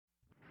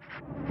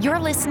You're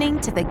listening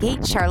to the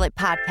Gate Charlotte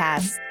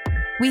podcast.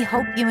 We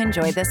hope you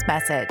enjoy this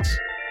message.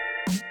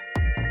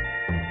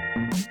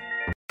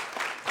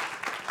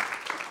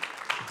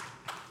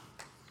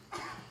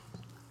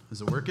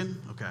 Is it working?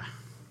 Okay.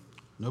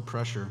 No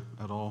pressure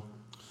at all.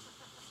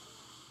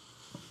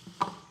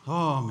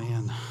 Oh,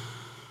 man.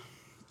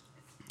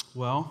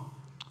 Well,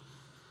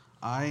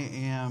 I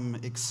am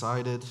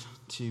excited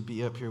to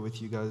be up here with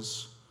you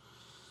guys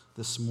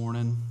this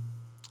morning.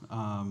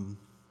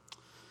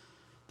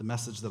 The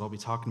message that I'll be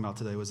talking about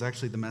today was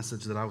actually the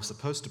message that I was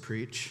supposed to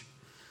preach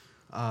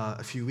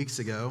a few weeks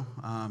ago.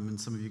 And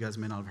some of you guys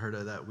may not have heard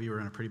of that. We were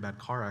in a pretty bad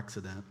car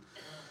accident.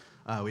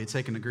 We had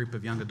taken a group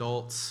of young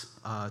adults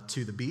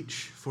to the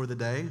beach for the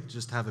day,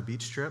 just to have a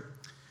beach trip.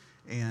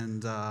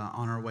 And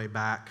on our way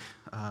back,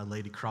 a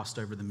lady crossed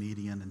over the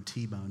median and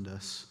T-boned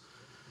us.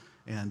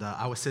 And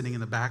I was sitting in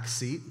the back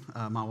seat.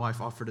 My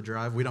wife offered to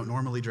drive. We don't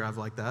normally drive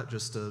like that,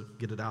 just to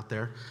get it out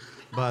there.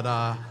 But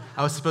I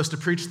was supposed to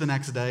preach the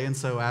next day, and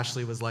so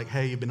Ashley was like,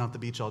 hey, you've been at the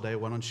beach all day.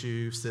 Why don't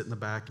you sit in the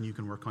back and you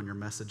can work on your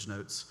message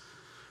notes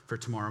for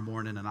tomorrow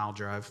morning, and I'll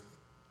drive.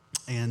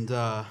 And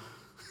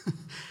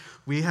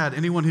we had,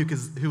 anyone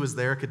who was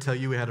there could tell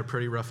you we had a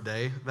pretty rough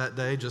day that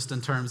day, just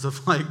in terms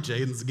of like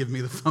Jaden's giving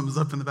me the thumbs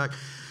up in the back.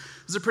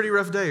 It was a pretty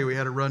rough day. We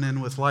had to run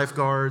in with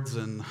lifeguards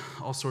and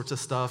all sorts of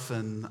stuff.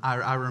 And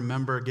I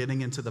remember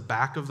getting into the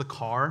back of the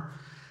car.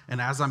 And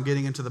as I'm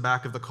getting into the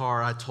back of the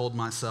car, I told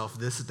myself,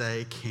 this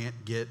day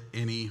can't get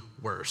any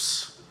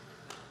worse.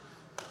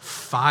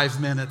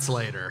 5 minutes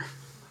later,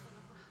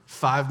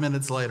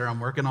 I'm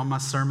working on my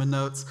sermon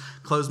notes,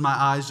 closed my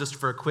eyes just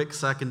for a quick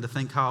second to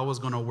think how I was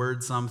going to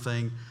word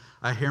something.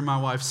 I hear my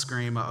wife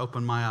scream, I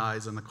open my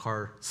eyes, and the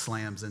car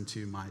slams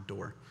into my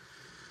door.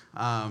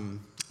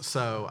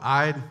 So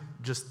I'm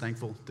just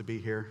thankful to be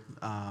here,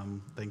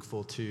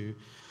 thankful to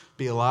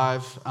be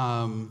alive.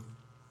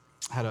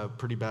 Had a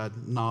pretty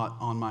bad knot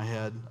on my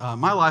head.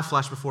 My life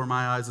flashed before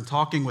my eyes, and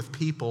talking with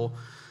people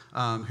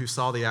who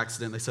saw the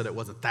accident, they said it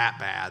wasn't that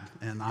bad,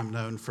 and I'm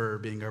known for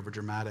being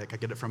overdramatic. I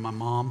get it from my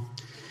mom,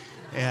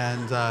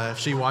 and if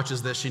she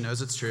watches this, she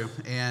knows it's true.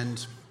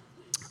 And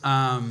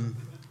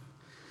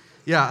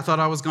yeah, I thought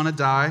I was going to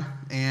die,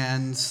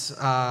 and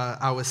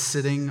I was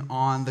sitting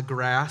on the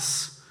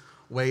grass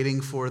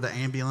waiting for the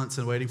ambulance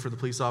and waiting for the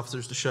police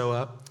officers to show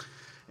up,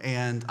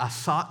 and I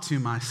thought to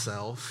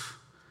myself,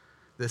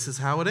 this is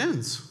how it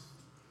ends.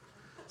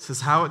 This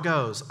is how it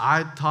goes.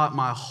 I taught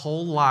my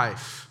whole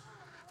life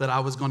that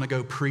I was going to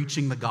go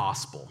preaching the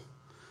gospel.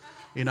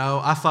 You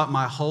know, I thought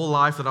my whole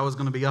life that I was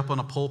going to be up on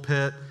a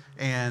pulpit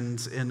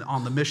and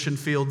on the mission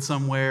field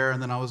somewhere,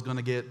 and then I was going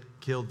to get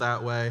killed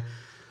that way.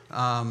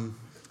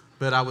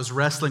 But I was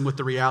wrestling with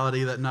the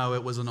reality that no,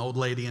 it was an old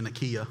lady in a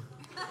Kia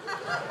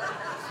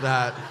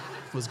that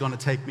was going to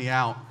take me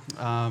out.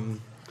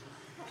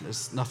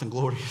 There's nothing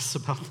glorious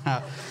about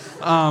that.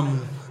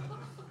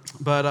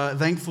 But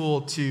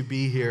thankful to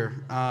be here.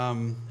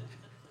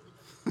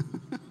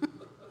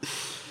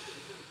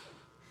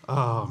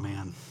 Oh,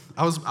 man.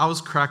 I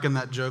was cracking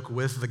that joke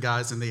with the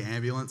guys in the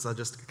ambulance. I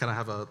just kind of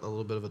have a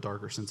little bit of a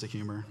darker sense of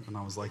humor. And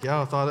I was like,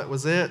 yeah, I thought it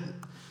was it.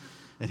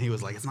 And he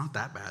was like, it's not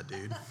that bad,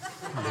 dude.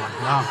 I'm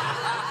like, no.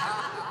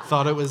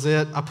 Thought it was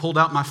it. I pulled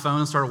out my phone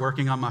and started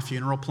working on my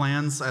funeral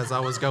plans as I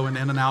was going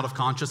in and out of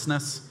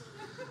consciousness.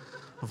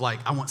 Of like,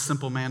 I want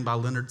Simple Man by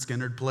Leonard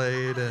Skinner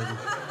played, and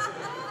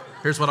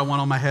here's what I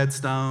want on my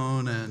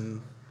headstone,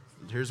 and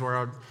here's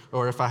where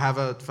if I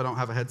don't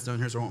have a headstone,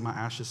 here's where I want my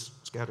ashes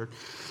scattered.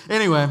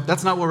 Anyway,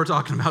 that's not what we're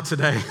talking about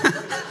today.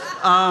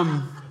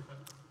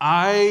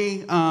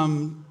 I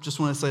just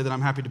want to say that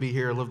I'm happy to be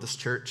here. I love this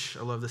church.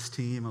 I love this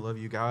team. I love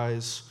you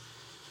guys.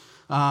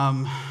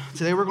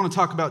 Today we're going to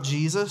talk about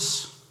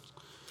Jesus.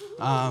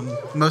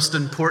 Most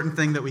important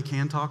thing that we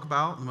can talk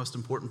about, the most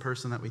important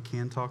person that we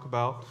can talk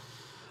about.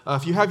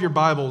 If you have your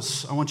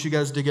Bibles, I want you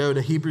guys to go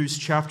to Hebrews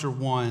chapter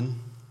 1.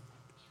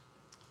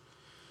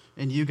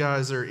 And you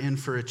guys are in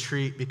for a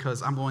treat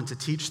because I'm going to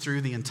teach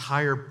through the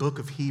entire book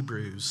of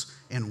Hebrews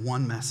in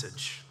one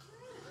message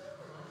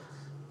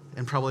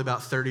in probably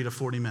about 30 to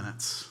 40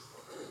 minutes.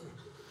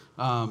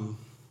 And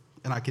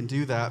I can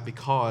do that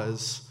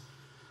because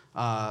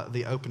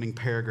the opening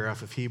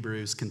paragraph of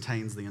Hebrews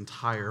contains the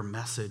entire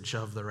message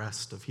of the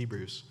rest of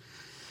Hebrews.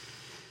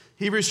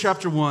 Hebrews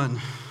chapter 1,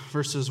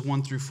 verses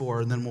 1 through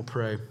 4, and then we'll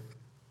pray.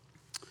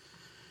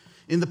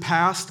 In the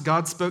past,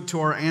 God spoke to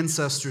our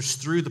ancestors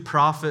through the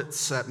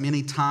prophets at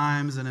many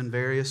times and in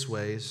various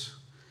ways.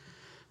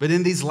 But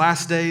in these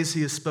last days,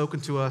 he has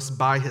spoken to us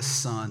by his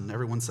Son.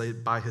 Everyone say,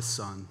 by his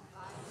Son.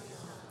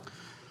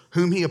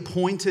 Whom he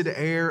appointed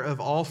heir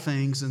of all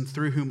things, and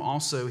through whom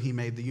also he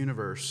made the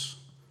universe.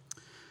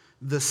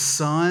 The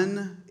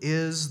Son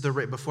is the...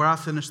 Before I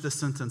finish this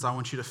sentence, I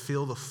want you to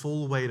feel the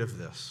full weight of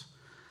this.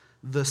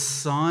 The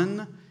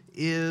Son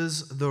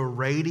is the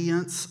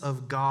radiance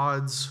of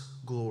God's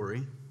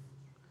glory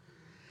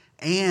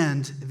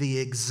and the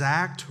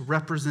exact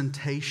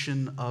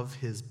representation of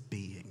his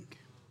being,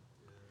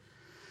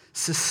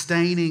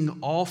 sustaining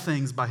all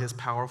things by his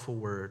powerful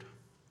word.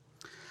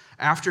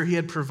 After he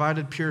had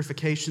provided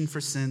purification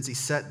for sins, he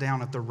sat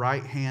down at the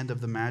right hand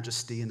of the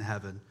Majesty in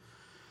heaven.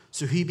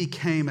 So he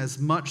became as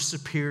much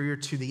superior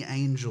to the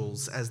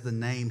angels as the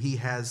name he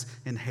has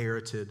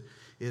inherited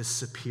is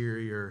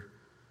superior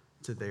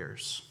to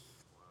theirs.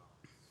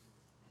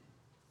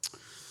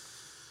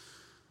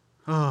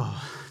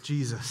 Oh,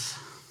 Jesus.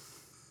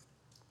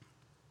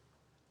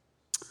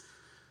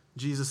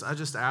 Jesus, I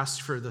just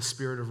asked for the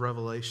spirit of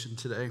revelation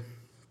today.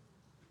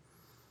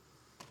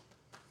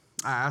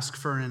 I ask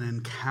for an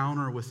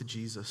encounter with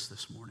Jesus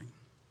this morning.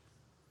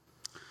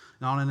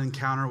 Not an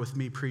encounter with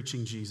me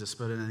preaching Jesus,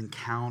 but an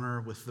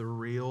encounter with the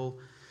real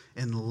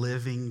and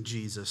living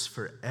Jesus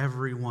for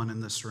everyone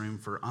in this room,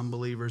 for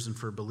unbelievers and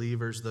for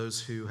believers,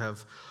 those who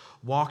have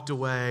walked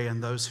away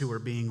and those who are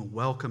being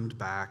welcomed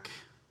back,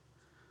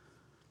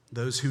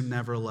 those who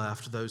never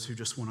left, those who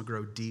just want to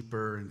grow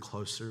deeper and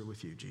closer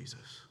with you,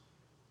 Jesus.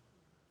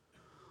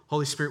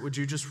 Holy Spirit, would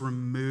you just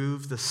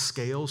remove the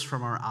scales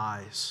from our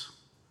eyes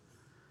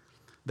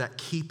that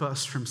keep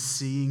us from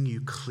seeing you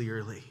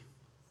clearly?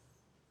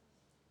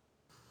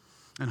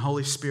 And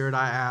Holy Spirit,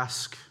 I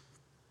ask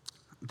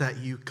that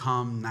you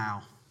come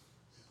now.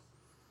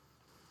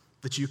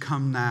 That you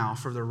come now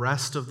for the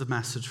rest of the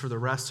message, for the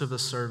rest of the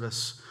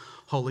service.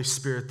 Holy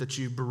Spirit, that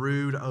you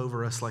brood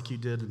over us like you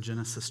did in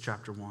Genesis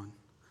chapter 1.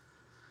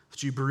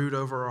 That you brood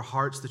over our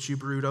hearts, that you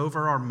brood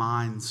over our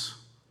minds.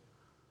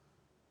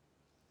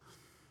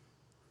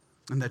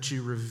 And that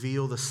you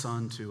reveal the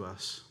Son to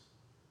us.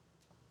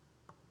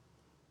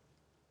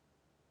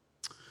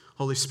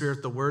 Holy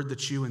Spirit, the word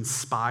that you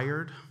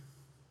inspired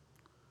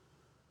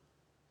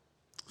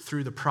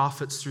through the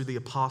prophets, through the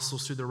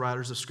apostles, through the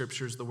writers of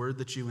scriptures, the word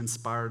that you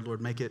inspired, Lord,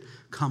 make it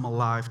come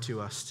alive to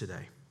us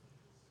today.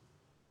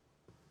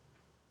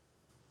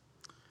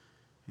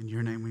 In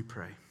your name we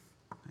pray.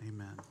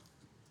 Amen.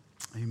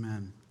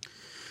 Amen.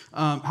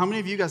 How many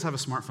of you guys have a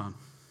smartphone?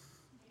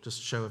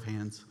 Just a show of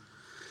hands.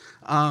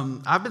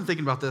 I've been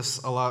thinking about this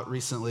a lot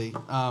recently.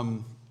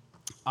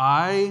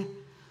 I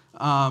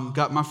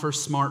got my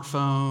first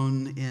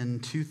smartphone in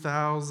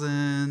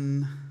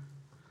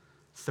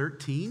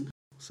 2013,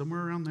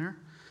 somewhere around there.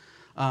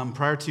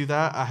 Prior to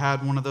that, I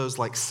had one of those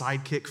like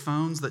Sidekick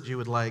phones that you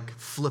would like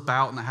flip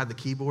out and it had the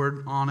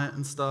keyboard on it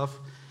and stuff.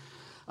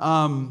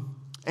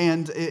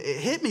 And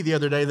it hit me the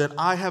other day that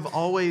I have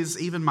always,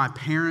 even my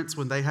parents,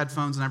 when they had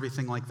phones and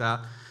everything like that,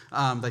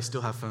 they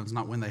still have phones,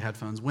 not when they had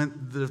phones.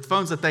 The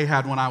phones that they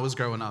had when I was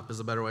growing up is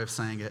a better way of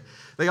saying it.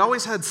 They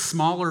always had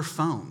smaller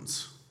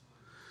phones.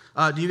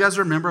 Do you guys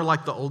remember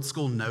like the old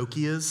school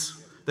Nokias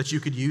that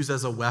you could use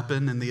as a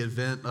weapon in the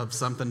event of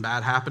something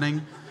bad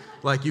happening?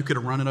 Like you could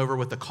run it over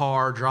with a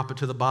car, drop it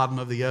to the bottom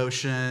of the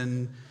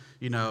ocean,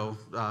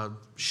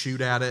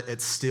 shoot at it.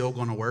 It's still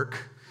going to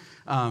work.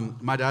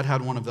 My dad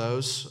had one of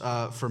those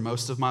for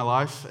most of my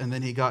life, and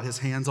then he got his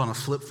hands on a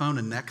flip phone,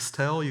 a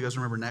Nextel. You guys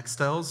remember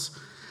Nextels?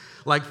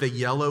 Like the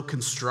yellow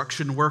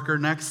construction worker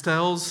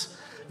Nextels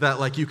that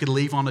like you could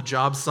leave on a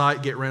job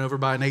site, get ran over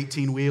by an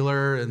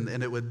 18-wheeler,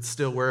 and it would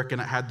still work,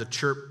 and it had the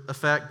chirp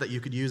effect that you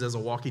could use as a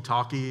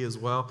walkie-talkie as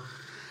well.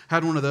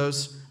 Had one of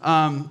those.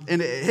 And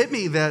it hit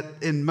me that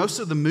in most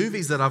of the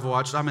movies that I've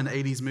watched, I'm an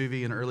 80s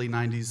movie and early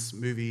 90s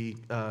movie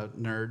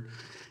nerd,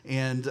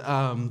 and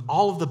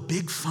all of the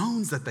big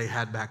phones that they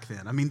had back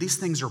then. I mean, these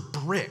things are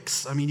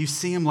bricks. I mean, you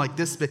see them like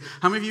this big.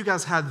 How many of you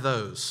guys had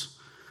those?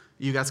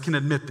 You guys can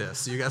admit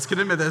this.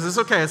 It's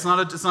okay. It's not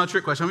a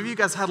trick question. How many of you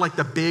guys had like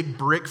the big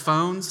brick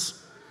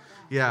phones?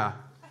 Yeah.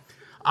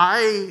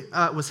 I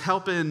was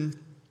helping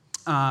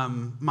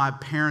my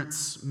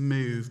parents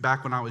move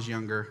back when I was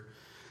younger.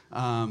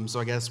 So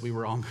I guess we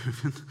were all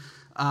moving.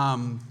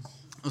 I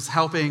was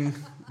helping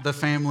the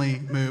family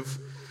move.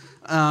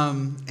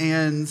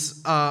 And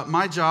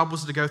my job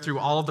was to go through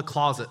all of the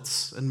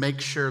closets and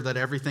make sure that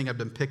everything had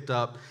been picked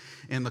up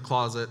in the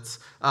closets.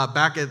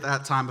 Back at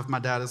that time, if my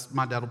dad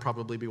will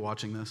probably be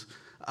watching this.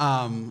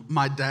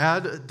 My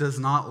dad does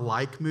not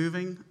like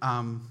moving.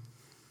 Well,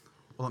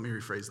 let me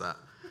rephrase that.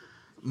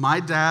 My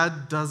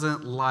dad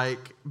doesn't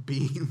like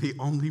being the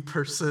only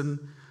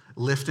person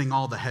lifting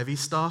all the heavy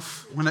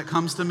stuff when it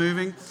comes to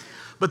moving.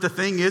 But the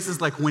thing is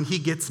like when he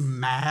gets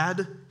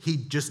mad, he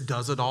just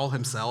does it all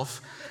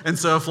himself. And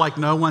so if like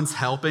no one's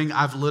helping,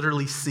 I've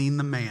literally seen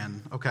the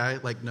man, okay?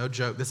 Like no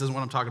joke, this isn't what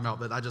I'm talking about,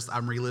 but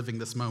I'm reliving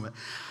this moment.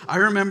 I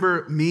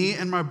remember me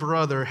and my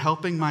brother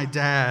helping my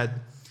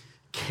dad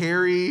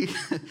carry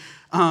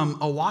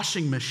a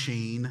washing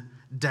machine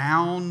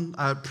down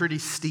a pretty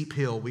steep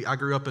hill. I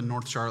grew up in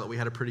North Charlotte. We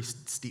had a pretty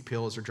steep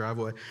hill as our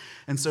driveway.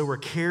 And so we're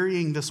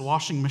carrying this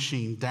washing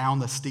machine down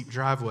the steep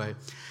driveway.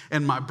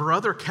 And my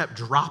brother kept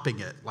dropping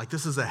it. Like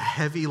this is a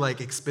heavy,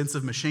 like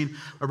expensive machine.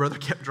 My brother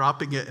kept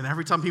dropping it. And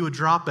every time he would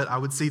drop it, I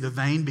would see the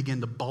vein begin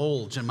to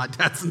bulge in my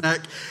dad's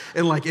neck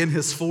and like in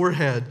his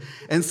forehead.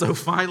 And so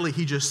finally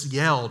he just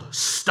yelled,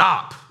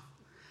 "Stop."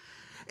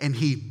 And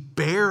he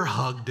bear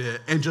hugged it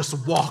and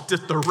just walked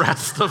it the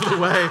rest of the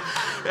way.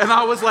 And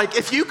I was like,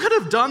 if you could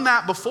have done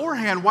that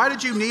beforehand, why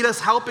did you need us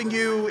helping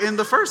you in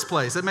the first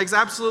place? It makes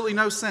absolutely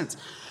no sense.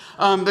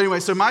 But anyway,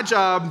 so my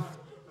job,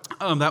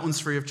 That one's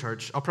free of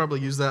charge. I'll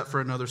probably use that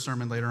for another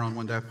sermon later on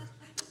one day.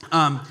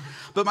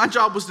 But my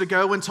job was to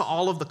go into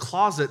all of the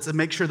closets and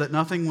make sure that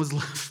nothing was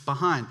left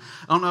behind.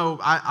 I don't know,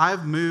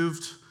 I've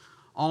moved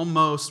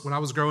almost, when I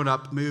was growing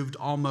up, moved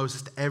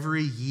almost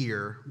every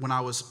year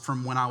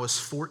from when I was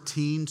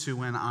 14 to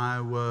when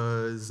I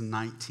was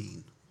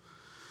 19.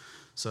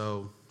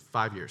 So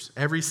 5 years.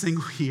 Every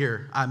single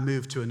year I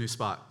moved to a new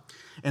spot.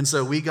 And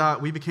so we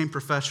became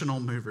professional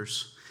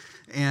movers.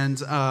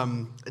 And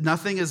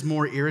nothing is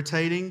more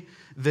irritating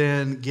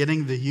than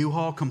getting the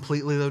U-Haul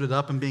completely loaded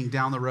up and being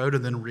down the road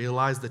and then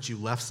realize that you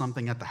left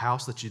something at the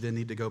house that you didn't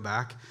need to go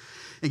back.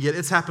 And yet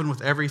it's happened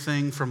with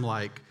everything from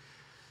like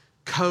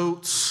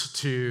coats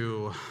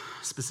to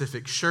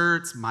specific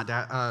shirts. My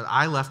dad,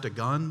 I left a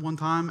gun one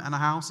time at a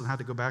house and had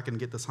to go back and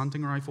get this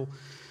hunting rifle.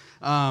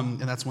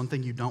 And that's one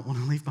thing you don't want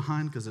to leave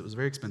behind because it was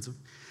very expensive.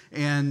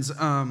 And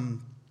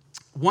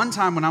one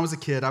time when I was a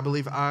kid, I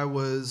believe I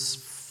was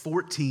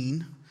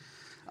 14.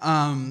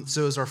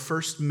 So it was our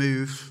first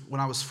move. When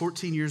I was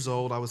 14 years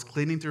old, I was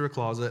cleaning through a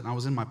closet, and I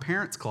was in my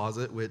parents'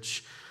 closet,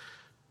 which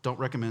don't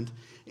recommend.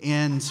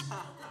 And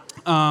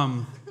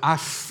I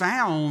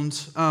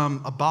found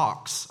a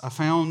box. I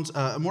found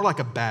more like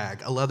a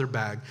bag, a leather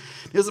bag.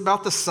 It was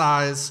about the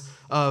size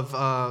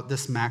of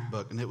this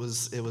MacBook, and it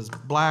was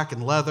black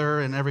and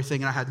leather and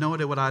everything, and I had no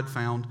idea what I had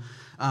found.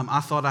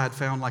 I thought I had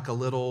found like a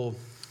little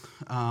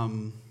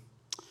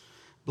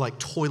like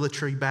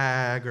toiletry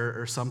bag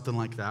or something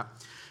like that.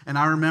 And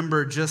I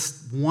remember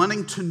just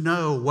wanting to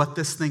know what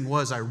this thing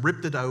was. I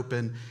ripped it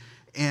open,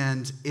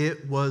 and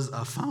it was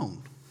a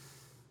phone.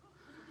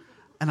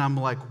 And I'm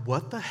like,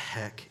 what the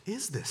heck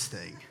is this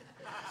thing?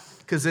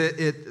 Because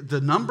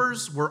the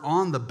numbers were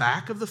on the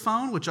back of the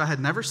phone, which I had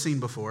never seen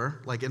before,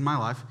 like in my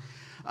life.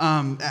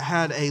 It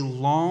had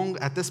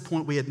at this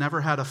point, we had never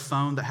had a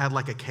phone that had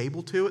like a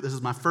cable to it. This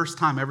is my first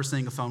time ever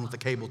seeing a phone with a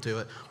cable to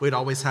it. We'd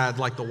always had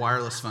like the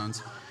wireless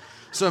phones.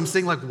 So I'm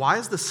seeing like, why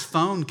is this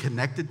phone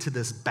connected to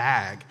this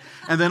bag?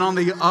 And then on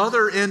the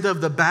other end of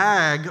the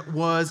bag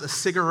was a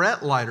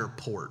cigarette lighter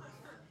port.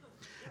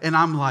 And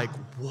I'm like,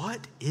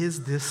 what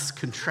is this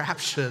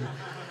contraption?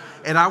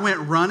 And I went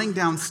running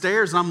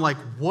downstairs. And I'm like,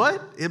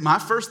 what? My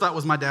first thought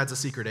was my dad's a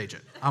secret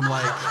agent. I'm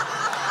like,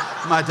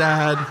 my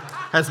dad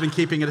has been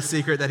keeping it a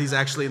secret that he's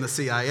actually in the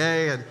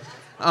CIA. And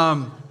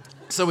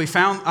so I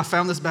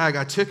found this bag.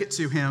 I took it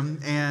to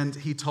him, and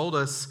he told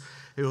us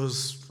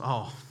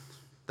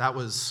that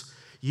was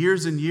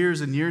years and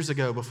years and years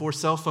ago, before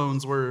cell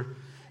phones were,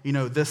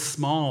 this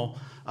small.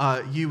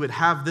 You would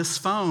have this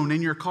phone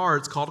in your car.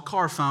 It's called a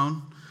car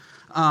phone.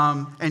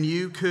 And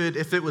you could,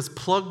 if it was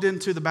plugged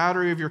into the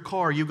battery of your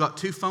car, you got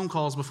 2 phone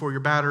calls before your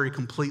battery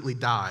completely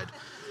died.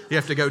 You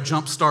have to go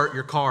jump start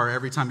your car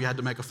every time you had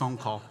to make a phone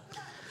call.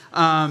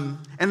 And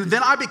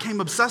then I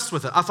became obsessed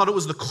with it. I thought it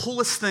was the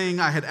coolest thing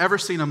I had ever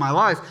seen in my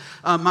life.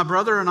 My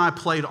brother and I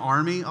played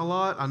Army a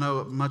lot. I know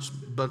a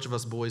bunch of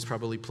us boys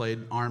probably played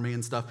Army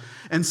and stuff.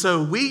 And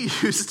so we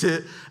used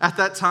to, at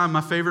that time,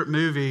 my favorite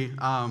movie,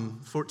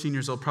 14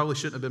 years old, probably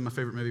shouldn't have been my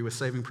favorite movie, was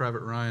Saving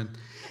Private Ryan.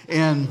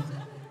 And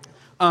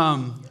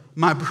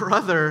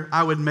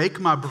I would make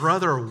my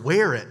brother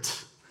wear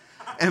it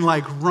and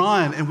like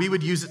run, and we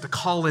would use it to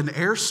call in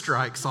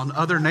airstrikes on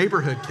other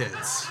neighborhood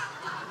kids.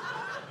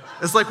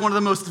 It's like one of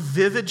the most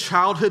vivid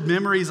childhood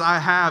memories I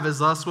have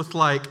is us with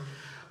like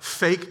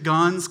fake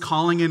guns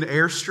calling in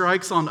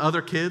airstrikes on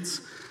other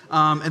kids.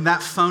 And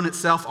that phone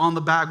itself on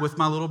the bag with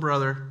my little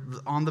brother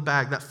on the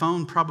bag, that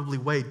phone probably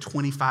weighed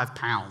 25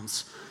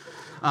 pounds.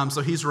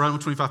 So he's running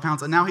with 25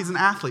 pounds. And now he's an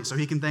athlete, so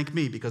he can thank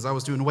me because I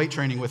was doing weight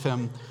training with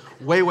him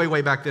way, way,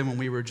 way back then when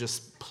we were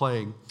just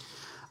playing.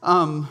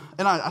 And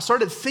I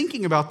started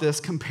thinking about this,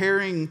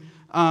 comparing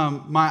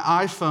my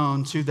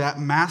iPhone to that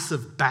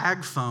massive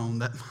bag phone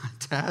that my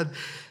dad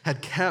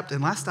had kept.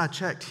 And last I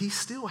checked, he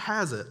still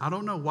has it. I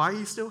don't know why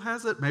he still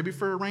has it, maybe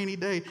for a rainy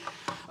day.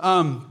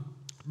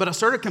 But I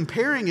started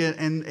comparing it,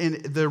 and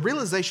the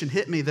realization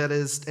hit me that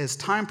as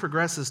time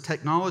progresses,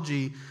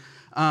 technology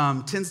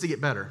tends to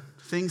get better.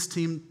 Things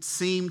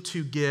seem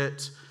to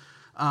get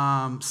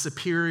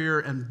superior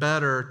and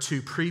better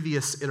to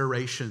previous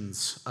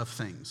iterations of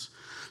things.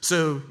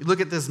 So you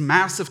look at this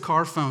massive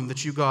car phone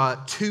that you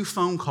got 2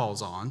 phone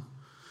calls on,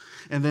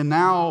 and then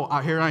now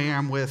here I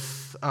am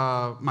with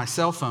my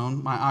cell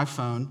phone, my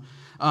iPhone.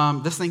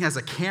 This thing has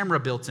a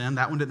camera built in.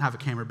 That one didn't have a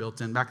camera built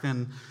in. Back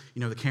then,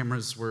 the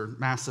cameras were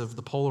massive,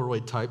 the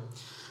Polaroid type.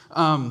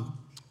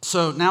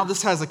 So now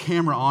this has a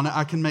camera on it.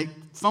 I can make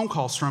phone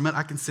calls from it.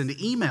 I can send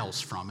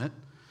emails from it.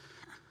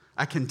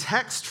 I can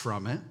text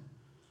from it.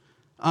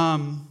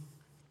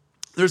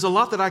 There's a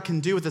lot that I can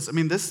do with this. I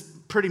mean, this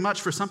pretty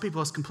much for some people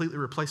has completely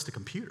replaced a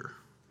computer.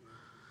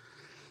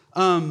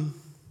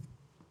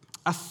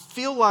 I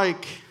feel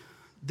like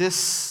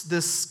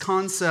this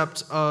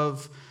concept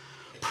of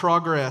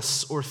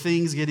progress or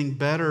things getting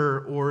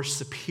better or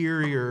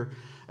superior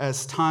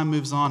as time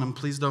moves on, and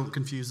please don't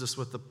confuse this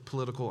with the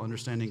political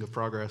understanding of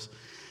progress,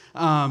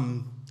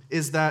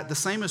 is that the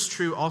same is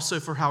true also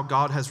for how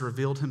God has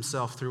revealed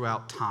himself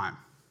throughout time.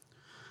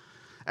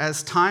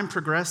 as time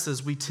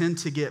progresses, we tend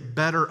to get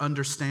better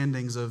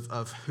understandings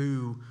of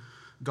who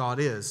God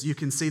is. You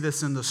can see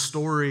this in the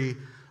story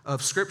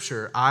of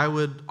Scripture. I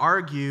would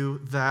argue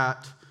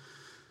that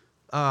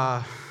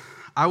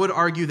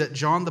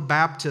John the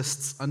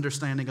Baptist's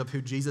understanding of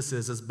who Jesus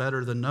is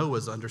better than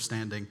Noah's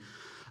understanding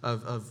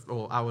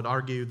I would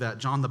argue that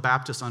John the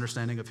Baptist's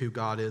understanding of who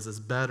God is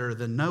better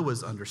than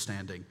Noah's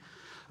understanding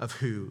of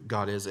who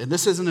God is. And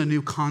this isn't a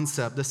new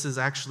concept. This is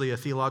actually a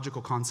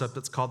theological concept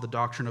that's called the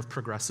doctrine of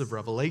progressive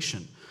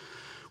revelation,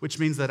 which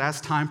means that as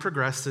time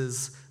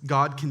progresses,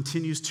 God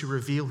continues to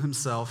reveal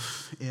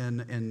himself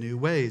in new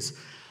ways.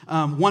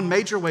 One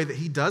major way that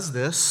he does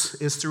this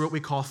is through what we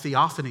call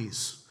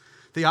theophanies.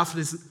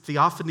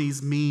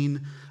 Theophanies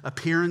mean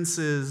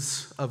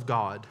appearances of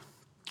God,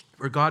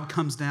 where God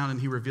comes down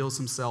and he reveals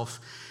himself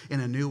in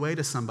a new way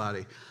to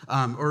somebody.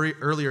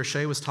 Earlier,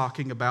 Shay was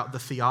talking about the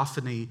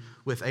theophany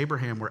with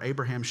Abraham, where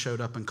Abraham showed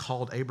up and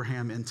called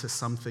Abraham into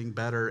something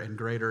better and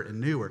greater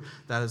and newer.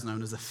 That is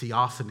known as a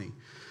theophany.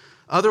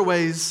 Other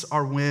ways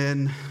are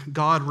when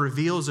God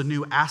reveals a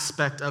new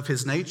aspect of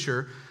his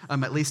nature.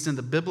 At least in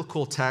the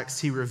biblical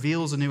text, he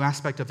reveals a new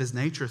aspect of his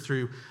nature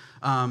through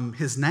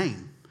his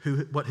name,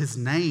 what his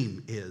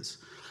name is.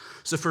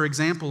 So, for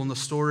example, in the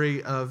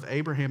story of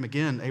Abraham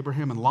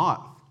and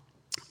Lot,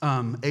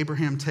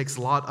 Abraham takes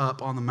Lot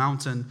up on the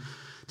mountain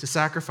to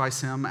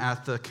sacrifice him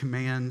at the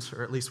command,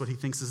 or at least what he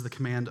thinks is the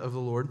command of the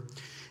Lord.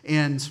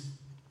 And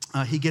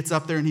he gets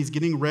up there and he's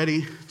getting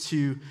ready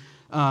to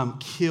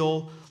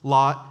kill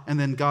Lot. And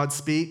then God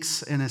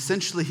speaks, and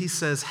essentially he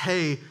says,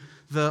 hey,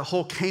 the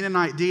whole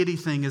Canaanite deity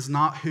thing is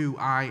not who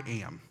I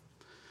am.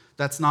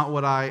 That's not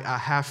what I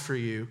have for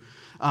you.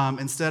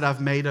 Instead,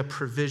 I've made a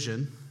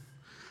provision.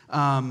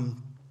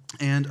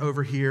 And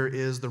over here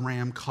is the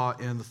ram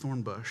caught in the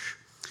thorn bush.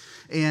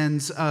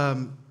 And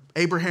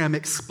Abraham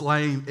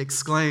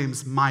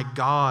exclaims, my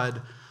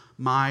God,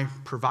 my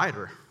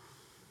provider.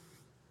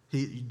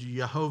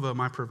 Jehovah,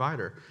 my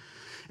provider.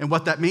 And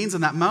what that means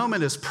in that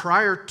moment is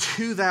prior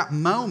to that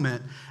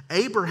moment,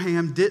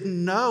 Abraham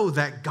didn't know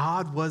that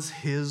God was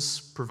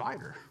his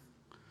provider.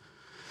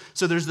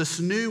 So there's this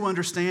new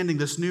understanding,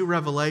 this new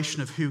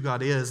revelation of who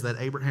God is that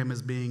Abraham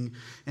is being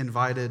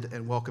invited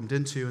and welcomed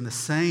into. And the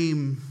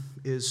same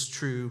is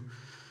true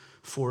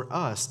for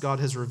us.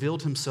 God has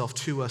revealed himself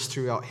to us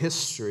throughout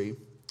history.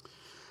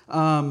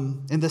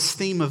 And this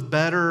theme of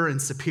better and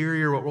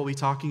superior, what we'll be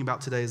talking about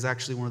today, is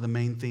actually one of the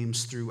main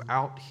themes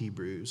throughout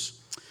Hebrews.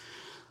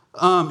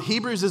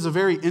 Hebrews is a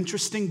very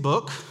interesting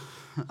book.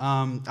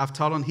 I've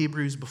taught on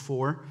Hebrews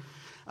before.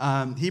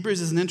 Hebrews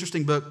is an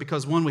interesting book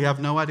because, one, we have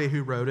no idea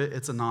who wrote it.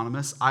 It's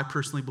anonymous. I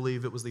personally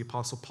believe it was the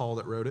Apostle Paul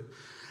that wrote it.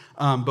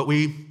 But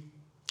we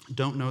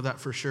don't know that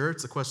for sure.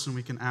 It's a question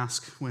we can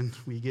ask when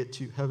we get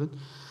to heaven.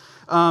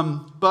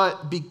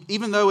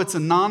 Even though it's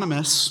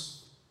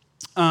anonymous,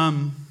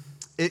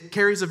 it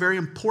carries a very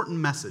important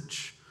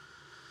message.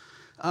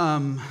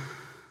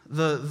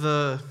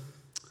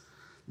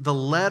 The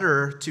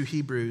letter to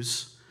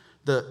Hebrews,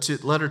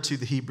 letter to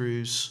the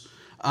Hebrews,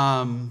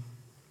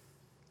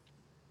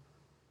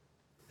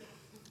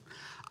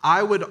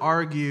 I would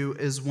argue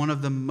is one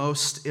of the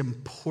most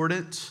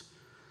important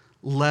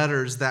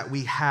letters that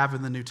we have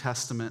in the New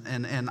Testament.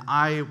 And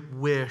I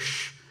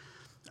wish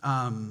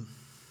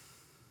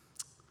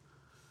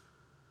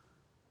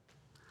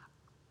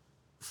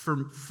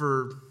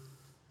for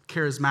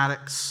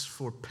charismatics,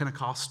 for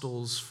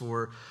Pentecostals,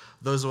 for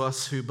those of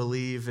us who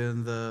believe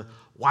in the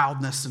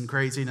wildness and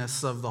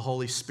craziness of the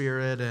Holy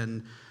Spirit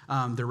and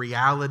the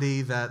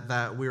reality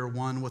that we're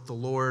one with the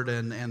Lord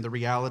and the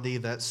reality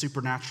that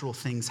supernatural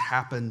things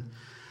happen,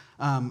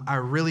 I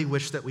really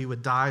wish that we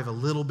would dive a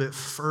little bit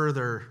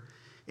further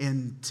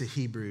into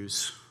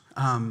Hebrews.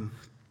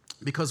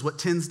 Because what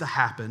tends to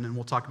happen, and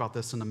we'll talk about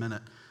this in a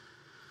minute,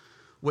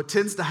 what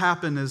tends to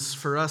happen is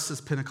for us as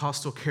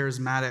Pentecostal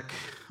charismatic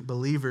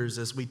believers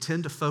is we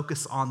tend to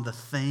focus on the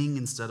thing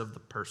instead of the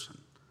person.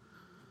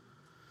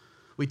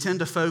 We tend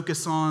to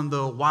focus on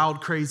the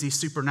wild, crazy,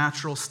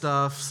 supernatural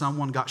stuff.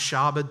 Someone got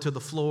shabbed to the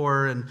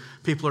floor and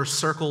people are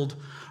circled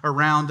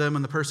around them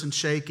and the person's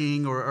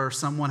shaking, or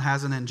someone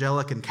has an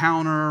angelic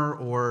encounter,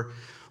 or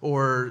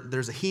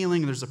there's a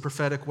healing, there's a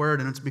prophetic word,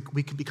 and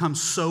we can become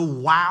so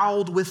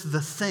wowed with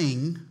the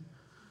thing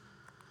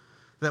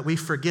that we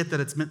forget that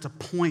it's meant to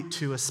point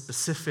to a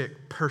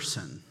specific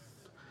person.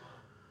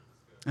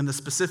 And the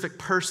specific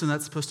person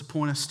that's supposed to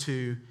point us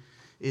to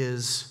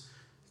is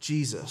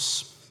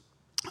Jesus.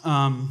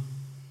 And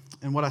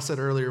what I said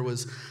earlier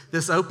was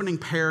this opening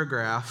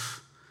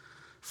paragraph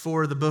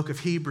for the book of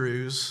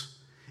Hebrews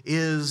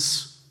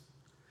is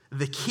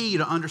the key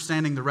to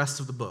understanding the rest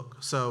of the book.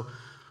 So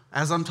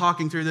as I'm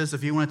talking through this,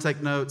 if you want to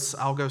take notes,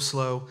 I'll go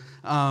slow.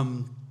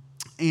 I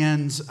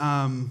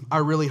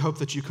really hope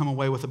that you come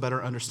away with a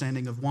better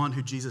understanding of, one,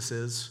 who Jesus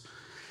is,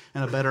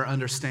 and a better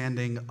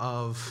understanding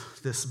of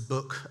this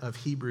book of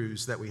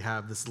Hebrews that we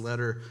have, this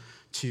letter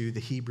to the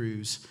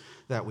Hebrews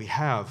that we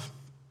have.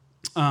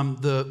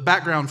 The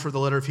background for the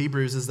letter of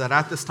Hebrews is that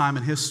at this time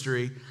in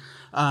history,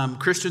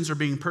 Christians are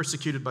being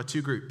persecuted by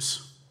two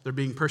groups. They're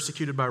being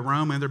persecuted by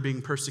Rome, and they're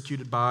being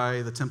persecuted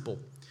by the temple.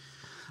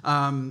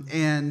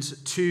 And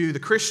to the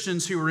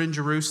Christians who were in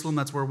Jerusalem,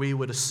 that's where we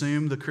would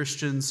assume the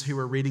Christians who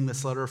are reading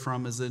this letter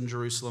from is in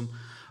Jerusalem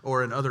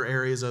or in other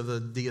areas of the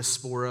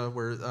diaspora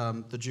where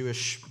the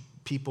Jewish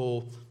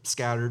people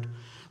scattered.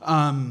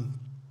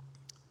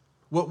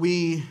 What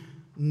we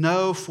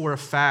know for a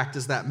fact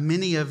is that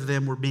many of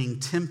them were being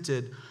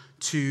tempted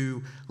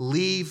to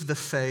leave the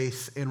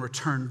faith and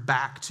return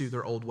back to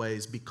their old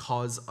ways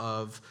because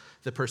of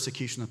the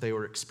persecution that they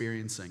were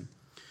experiencing.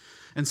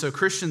 And so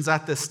Christians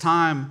at this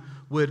time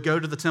would go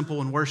to the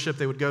temple and worship.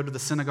 They would go to the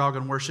synagogue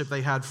and worship.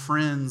 They had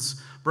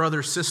friends,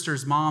 brothers,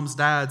 sisters, moms,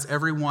 dads,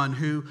 everyone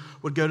who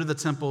would go to the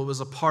temple. It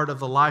was a part of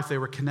the life. They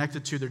were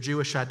connected to their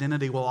Jewish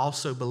identity while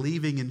also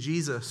believing in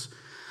Jesus.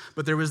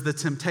 But there was the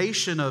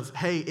temptation of,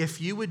 hey, if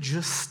you would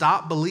just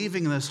stop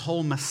believing in this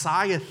whole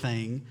Messiah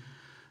thing,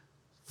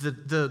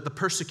 the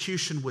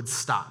persecution would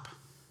stop.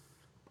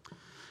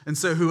 And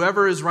so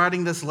whoever is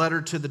writing this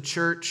letter to the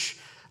church,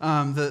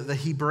 the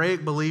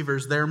Hebraic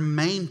believers, their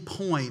main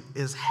point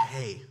is,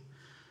 hey,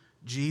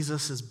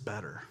 Jesus is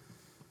better.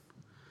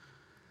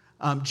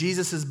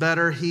 Jesus is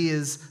better. He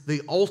is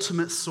the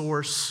ultimate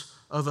source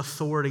of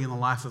authority in the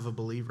life of a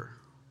believer.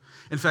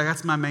 In fact,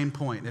 that's my main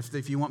point.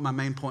 If you want my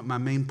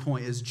main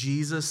point is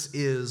Jesus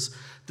is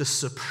the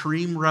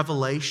supreme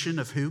revelation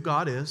of who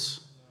God is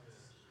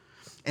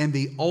and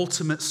the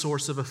ultimate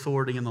source of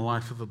authority in the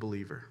life of a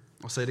believer.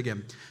 I'll say it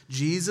again.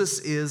 Jesus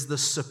is the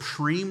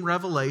supreme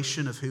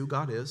revelation of who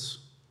God is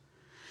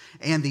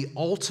and the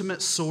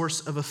ultimate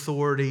source of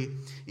authority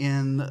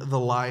in the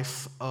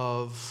life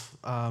of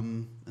a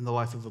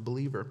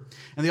believer.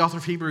 And the author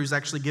of Hebrews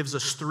actually gives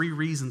us 3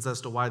 reasons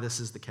as to why this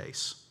is the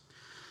case.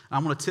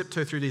 I'm going to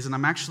tiptoe through these, and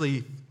I'm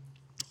actually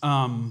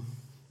okay.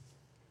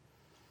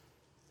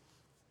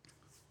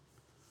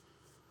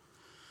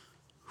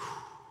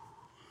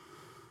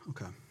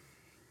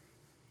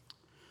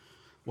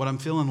 What I'm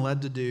feeling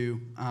led to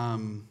do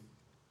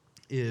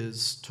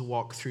is to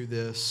walk through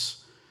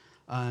this,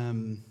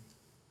 and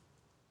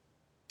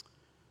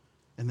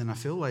then I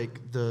feel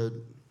like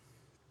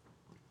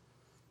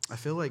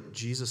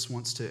Jesus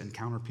wants to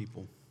encounter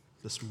people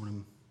this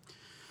morning.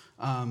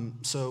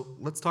 So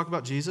let's talk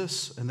about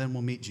Jesus, and then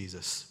we'll meet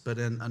Jesus, but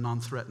in a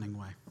non-threatening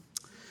way.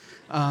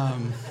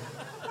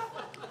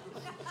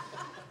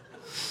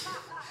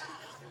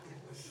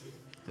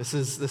 This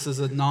is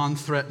a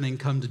non-threatening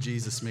come to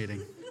Jesus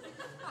meeting.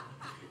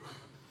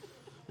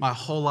 My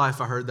whole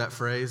life I heard that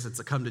phrase, it's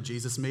a come to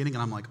Jesus meeting,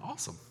 and I'm like,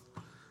 awesome.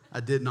 I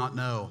did not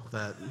know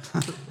that,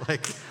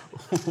 that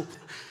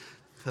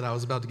I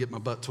was about to get my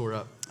butt tore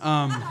up.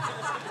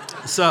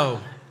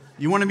 So,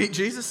 you want to meet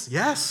Jesus?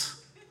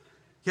 Yes.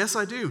 Yes,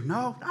 I do.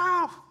 No.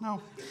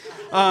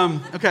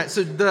 Okay,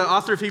 so the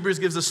author of Hebrews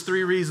gives us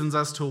 3 reasons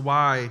as to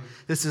why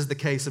this is the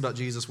case about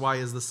Jesus. Why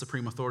is the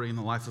supreme authority in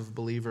the life of a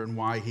believer, and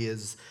why he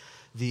is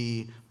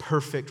the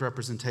perfect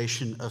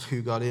representation of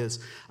who God is.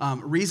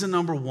 Reason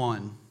number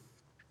 1,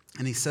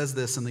 and he says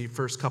this in the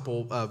first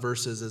couple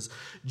verses, is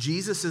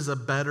Jesus is a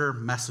better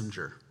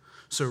messenger.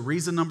 So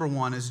reason number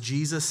 1 is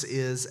Jesus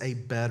is a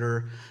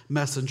better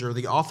messenger.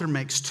 The author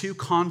makes 2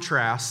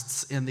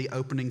 contrasts in the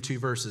opening 2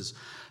 verses.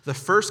 The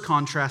first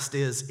contrast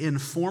is in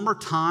former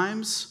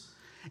times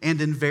and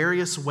in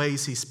various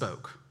ways he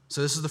spoke.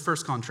 So this is the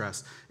first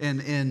contrast.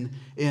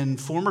 In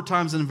former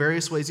times and in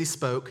various ways he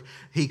spoke.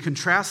 He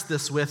contrasts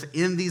this with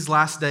in these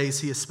last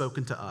days he has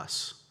spoken to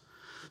us.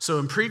 So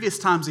in previous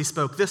times he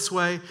spoke this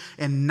way,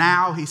 and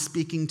now he's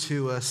speaking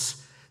to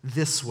us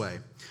this way,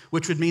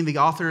 which would mean the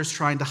author is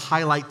trying to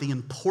highlight the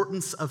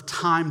importance of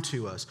time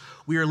to us.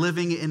 We are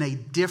living in a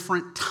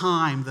different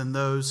time than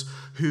those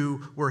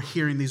who were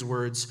hearing these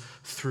words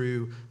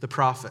through the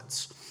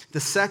prophets.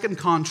 The second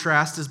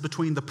contrast is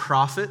between the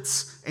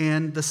prophets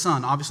and the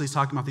Son. Obviously, he's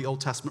talking about the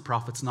Old Testament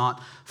prophets,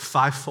 not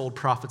 5-fold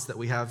prophets that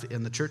we have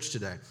in the church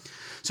today.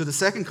 So the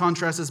second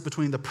contrast is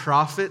between the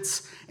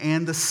prophets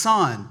and the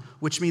Son,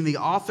 which means the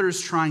author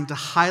is trying to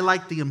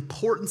highlight the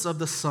importance of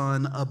the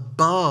Son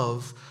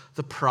above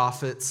the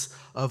prophets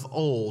of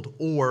old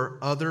or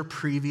other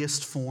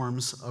previous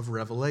forms of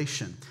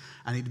revelation.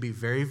 I need to be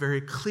very, very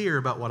clear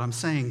about what I'm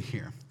saying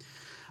here.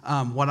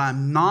 What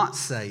I'm not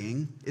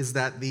saying is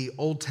that the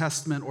Old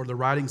Testament or the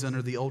writings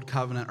under the Old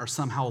Covenant are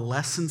somehow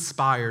less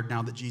inspired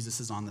now that Jesus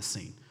is on the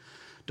scene.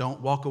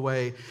 Don't walk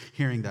away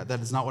hearing that. That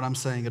is not what I'm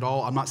saying at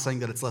all. I'm not saying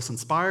that it's less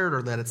inspired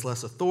or that it's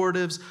less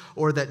authoritative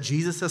or that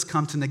Jesus has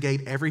come to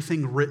negate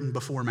everything written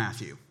before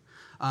Matthew.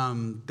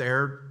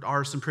 There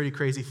are some pretty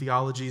crazy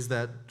theologies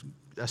that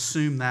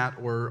assume that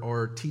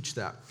or teach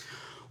that.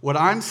 What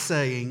I'm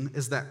saying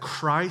is that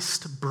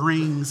Christ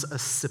brings a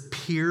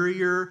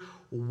superior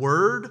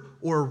word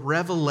or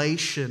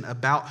revelation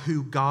about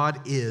who God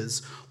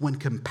is when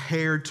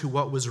compared to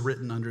what was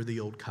written under the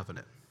Old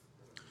Covenant.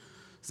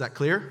 Is that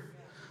clear?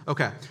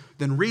 Okay,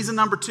 then reason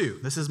number 2,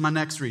 this is my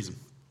next reason.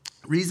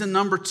 Reason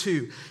number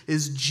 2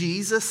 is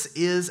Jesus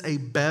is a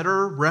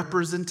better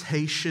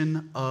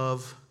representation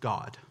of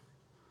God.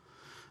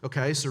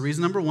 Okay, so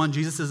reason number 1,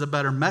 Jesus is a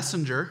better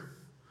messenger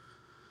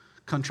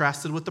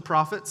contrasted with the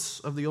prophets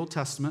of the Old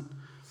Testament.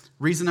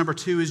 Reason number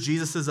 2 is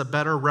Jesus is a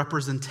better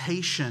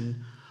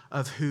representation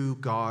of who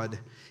God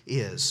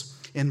is.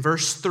 In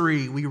verse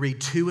 3, we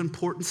read 2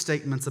 important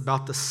statements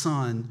about the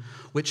Son,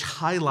 which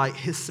highlight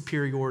his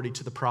superiority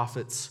to the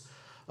prophets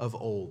of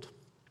old.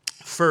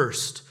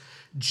 First,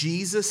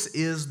 Jesus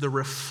is the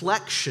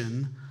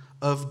reflection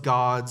of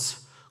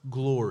God's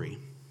glory.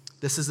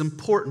 This is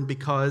important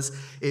because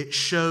it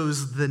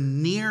shows the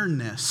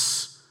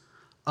nearness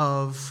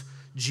of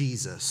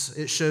Jesus.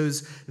 It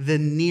shows the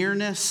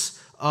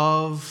nearness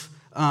of,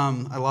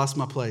 I lost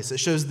my place. It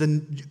shows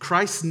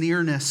Christ's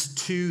nearness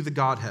to the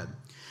Godhead.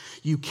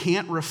 You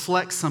can't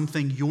reflect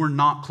something you're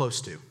not close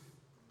to.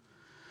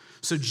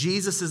 So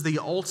Jesus is the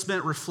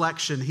ultimate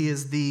reflection. He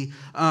is the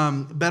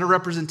better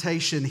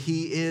representation.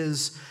 He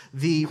is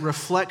the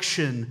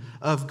reflection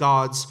of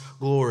God's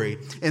glory.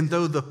 And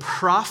though the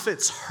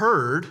prophets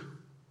heard,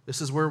 this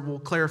is where we'll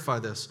clarify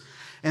this,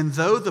 and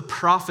though the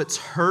prophets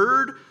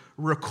heard,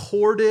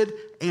 recorded,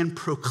 and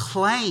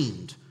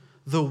proclaimed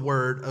the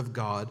word of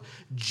God,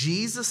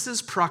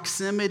 Jesus'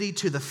 proximity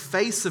to the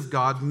face of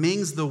God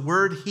means the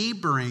word he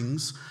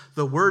brings,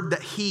 the word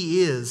that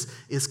he is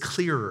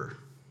clearer.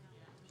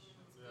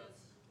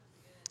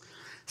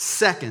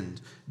 Second,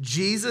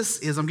 Jesus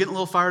is, I'm getting a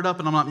little fired up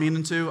and I'm not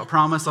meaning to, I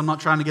promise, I'm not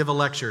trying to give a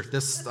lecture.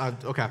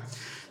 Okay.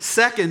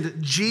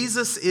 Second,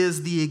 Jesus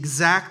is the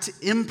exact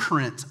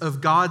imprint of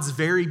God's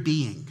very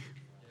being.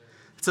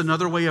 It's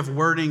another way of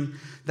wording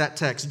that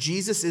text.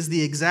 Jesus is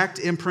the exact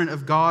imprint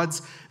of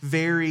God's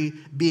very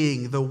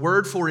being. The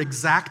word for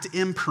exact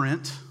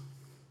imprint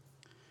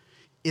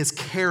is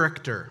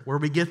character, where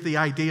we get the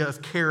idea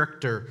of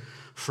character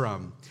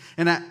from.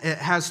 And it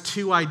has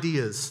 2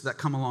 ideas that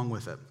come along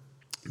with it.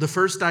 The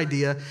first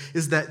idea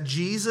is that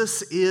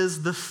Jesus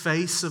is the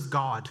face of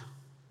God.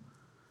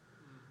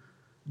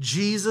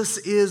 Jesus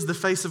is the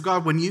face of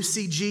God. When you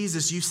see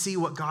Jesus, you see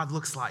what God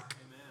looks like.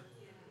 Amen.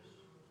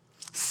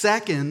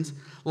 Second,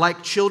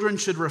 like children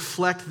should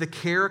reflect the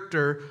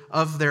character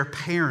of their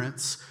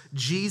parents,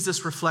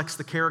 Jesus reflects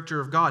the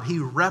character of God. He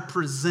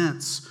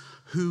represents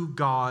who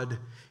God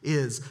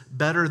is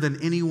better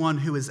than anyone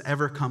who has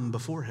ever come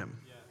before him.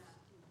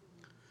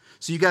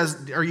 So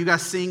are you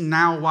guys seeing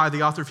now why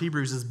the author of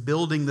Hebrews is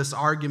building this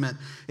argument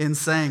in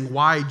saying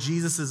why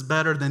Jesus is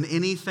better than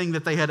anything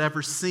that they had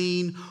ever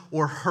seen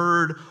or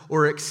heard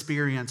or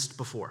experienced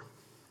before?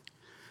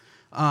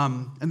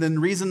 And then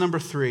reason number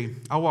 3,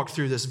 I'll walk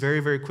through this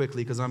very, very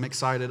quickly because I'm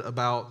excited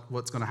about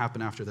what's going to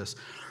happen after this.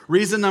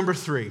 Reason number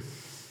three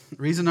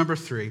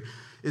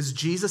is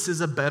Jesus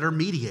is a better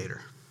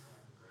mediator.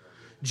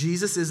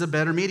 Jesus is a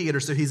better mediator.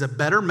 So he's a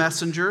better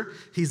messenger,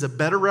 he's a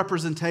better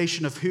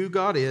representation of who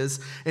God is,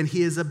 and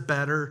he is a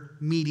better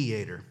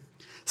mediator.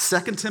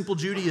 Second Temple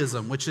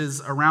Judaism, which is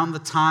around the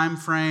time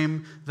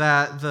frame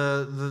that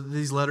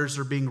these letters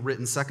are being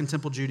written, Second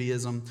Temple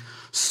Judaism,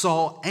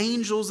 saw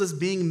angels as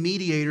being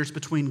mediators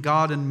between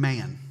God and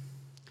man.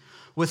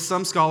 With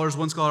some scholars,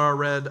 one scholar I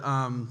read,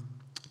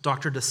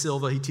 Dr. Da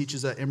Silva, he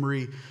teaches at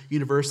Emory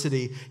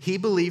University, he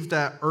believed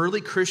that early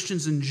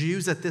Christians and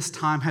Jews at this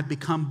time had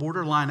become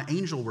borderline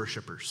angel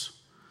worshipers.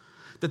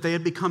 That they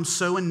had become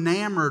so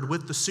enamored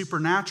with the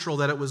supernatural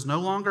that it was no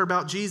longer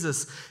about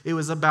Jesus, it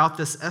was about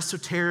this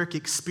esoteric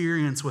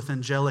experience with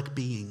angelic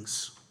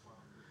beings.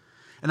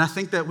 And I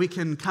think that we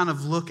can kind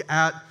of look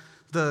at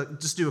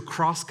just do a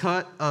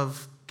cross-cut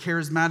of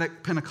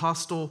charismatic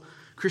Pentecostal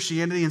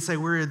Christianity and say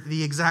we're at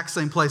the exact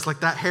same place, like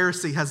that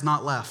heresy has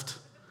not left.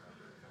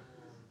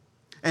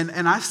 And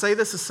I say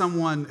this as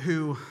someone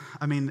who,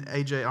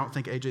 AJ, I don't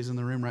think AJ's in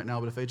the room right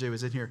now, but if AJ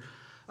was in here,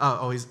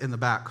 he's in the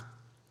back.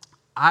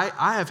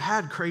 I have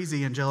had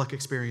crazy angelic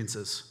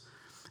experiences,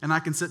 and I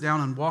can sit down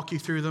and walk you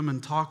through them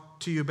and talk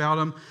to you about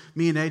them.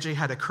 Me and AJ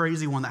had a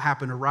crazy one that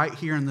happened right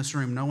here in this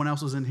room. No one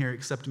else was in here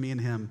except me and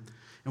him,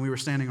 and we were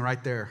standing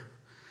right there.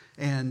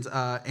 And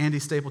Andy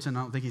Stapleton,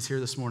 I don't think he's here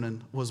this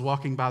morning, was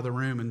walking by the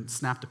room and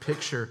snapped a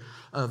picture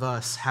of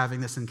us having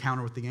this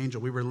encounter with the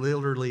angel. We were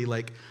literally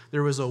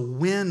there was a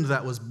wind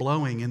that was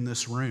blowing in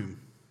this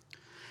room.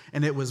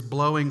 And it was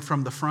blowing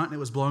from the front and it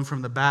was blowing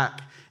from the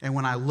back. And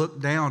when I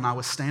looked down, I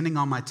was standing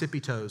on my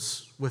tippy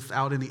toes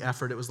without any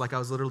effort. It was like I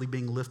was literally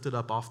being lifted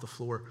up off the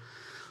floor.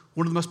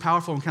 One of the most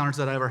powerful encounters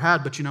that I ever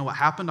had. But you know what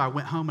happened? I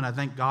went home and I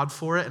thanked God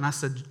for it. And I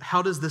said,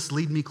 how does this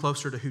lead me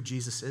closer to who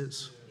Jesus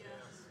is?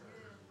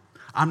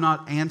 I'm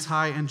not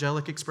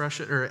anti-angelic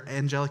expression or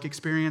angelic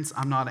experience.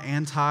 I'm not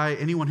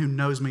anyone who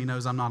knows me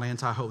knows I'm not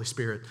anti-Holy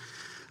Spirit.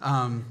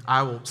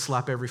 I will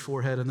slap every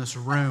forehead in this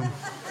room.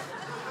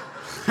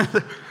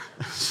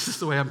 It's just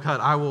the way I'm cut.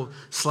 I will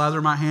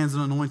slather my hands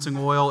in anointing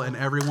oil and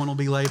everyone will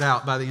be laid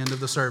out by the end of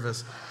the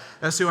service.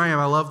 That's who I am.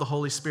 I love the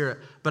Holy Spirit.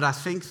 But I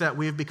think that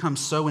we've become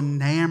so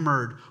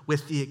enamored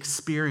with the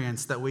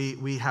experience that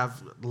we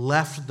have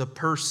left the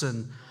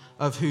person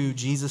of who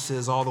Jesus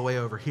is all the way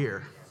over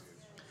here.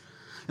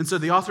 And so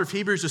the author of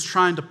Hebrews is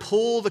trying to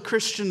pull the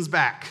Christians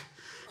back.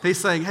 He's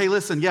saying, hey,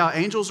 listen, yeah,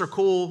 angels are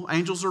cool.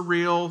 Angels are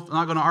real. I'm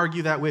not going to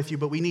argue that with you,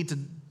 but we need to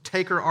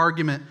take our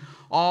argument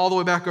all the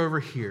way back over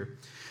here.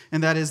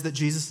 and that is that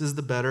Jesus is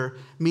the better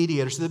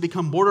mediator. So they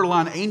become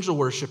borderline angel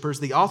worshipers.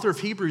 The author of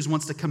Hebrews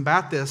wants to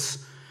combat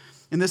this,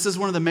 and this is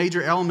one of the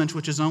major elements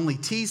which is only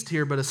teased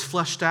here, but is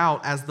fleshed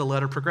out as the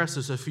letter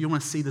progresses. So if you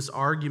want to see this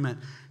argument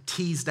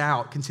teased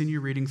out, continue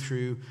reading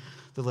through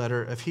the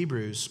letter of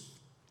Hebrews.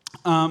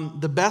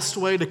 The best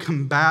way to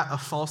combat a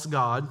false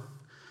god,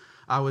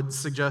 I would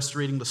suggest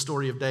reading the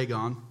story of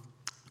Dagon.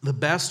 The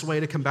best way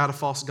to combat a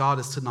false god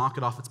is to knock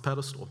it off its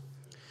pedestal.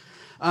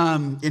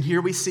 And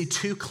here we see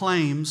two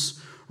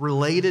claims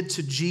related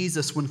to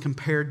Jesus when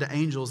compared to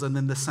angels, and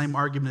then the same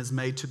argument is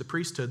made to the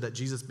priesthood, that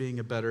Jesus being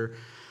a better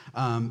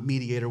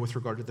mediator with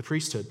regard to the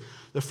priesthood.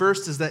 The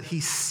first is that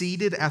he's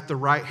seated at the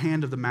right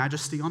hand of the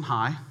majesty on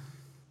high,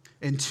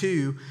 and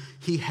two,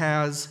 he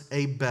has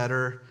a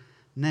better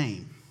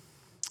name.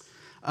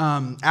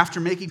 After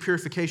making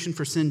purification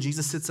for sin,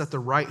 Jesus sits at the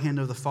right hand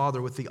of the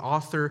Father, which the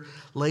author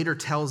later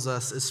tells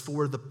us is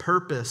for the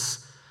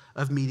purpose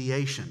of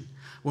mediation.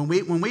 When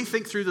we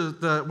think through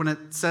when it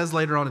says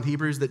later on in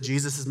Hebrews that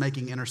Jesus is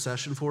making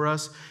intercession for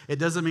us, it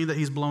doesn't mean that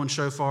he's blowing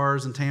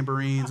shofars and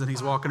tambourines and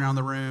he's walking around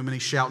the room and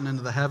he's shouting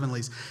into the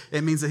heavenlies.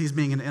 It means that he's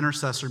being an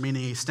intercessor,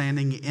 meaning he's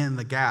standing in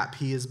the gap.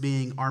 He is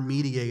being our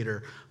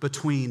mediator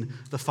between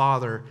the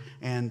Father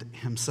and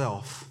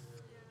himself.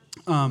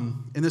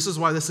 And this is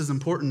why this is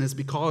important, is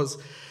because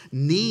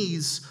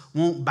knees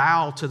won't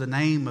bow to the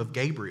name of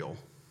Gabriel.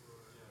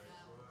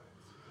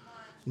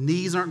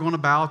 Knees aren't going to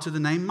bow to the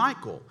name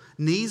Michael.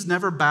 Knees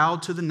never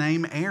bowed to the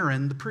name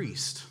Aaron, the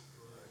priest.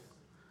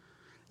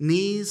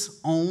 Knees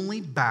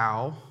only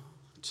bow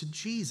to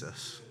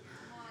Jesus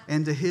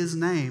and to his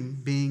name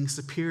being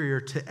superior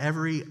to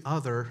every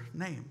other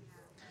name.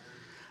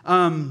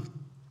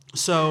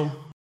 So,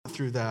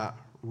 through that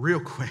real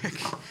quick,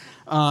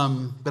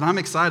 but I'm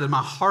excited.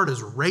 My heart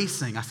is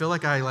racing. I feel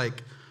like I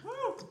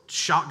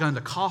shotgunned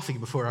a coffee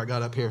before I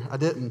got up here. I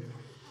didn't.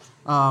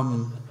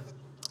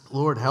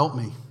 Lord help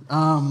me.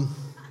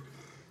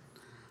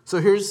 So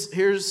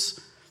here's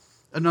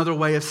another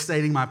way of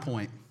stating my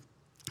point.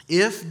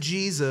 If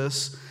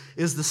Jesus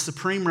is the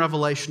supreme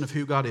revelation of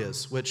who God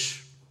is,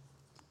 which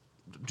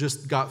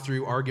just got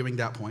through arguing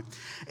that point,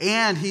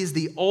 and he's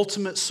the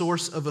ultimate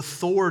source of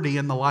authority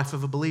in the life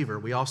of a believer,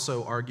 we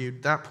also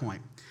argued that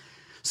point.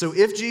 So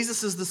if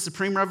Jesus is the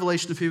supreme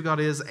revelation of who God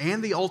is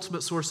and the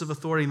ultimate source of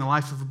authority in the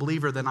life of a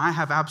believer, then I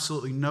have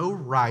absolutely no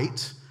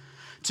right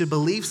to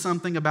believe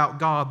something about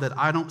God that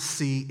I don't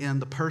see in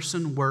the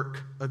person,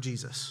 work of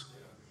Jesus.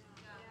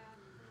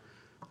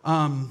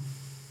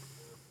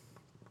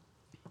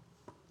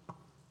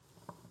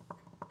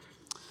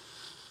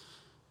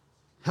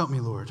 Help me,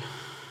 Lord.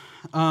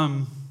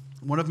 One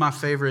of my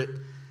favorite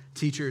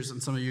teachers,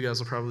 and some of you guys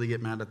will probably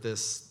get mad at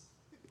this,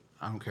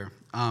 I don't care,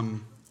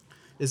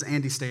 is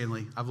Andy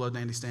Stanley. I've loved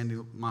Andy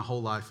Stanley my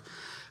whole life.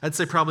 I'd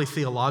say probably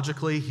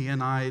theologically, he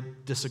and I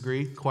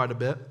disagree quite a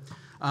bit.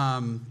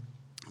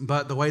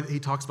 But the way that he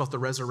talks about the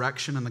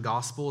resurrection and the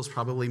gospel is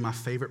probably my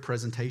favorite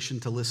presentation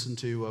to listen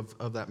to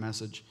of that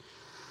message.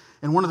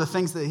 And one of the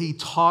things that he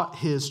taught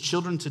his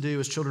children to do,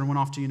 his children went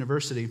off to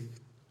university,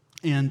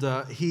 and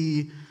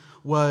he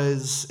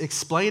was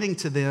explaining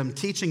to them,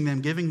 teaching them,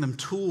 giving them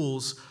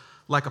tools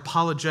like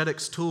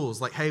apologetics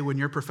tools. Like, hey, when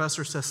your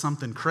professor says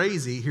something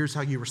crazy, here's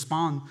how you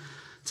respond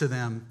to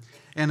them.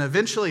 And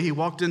eventually he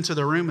walked into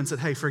the room and said,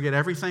 hey, forget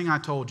everything I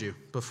told you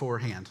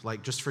beforehand.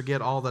 Like, just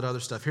forget all that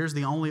other stuff. Here's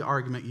the only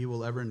argument you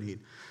will ever need.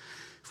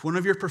 If one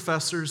of your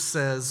professors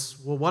says,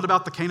 well, what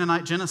about the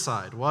Canaanite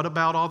genocide? What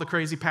about all the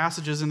crazy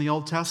passages in the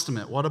Old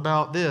Testament? What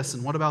about this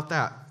and what about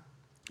that?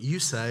 You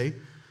say,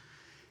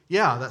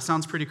 yeah, that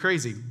sounds pretty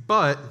crazy.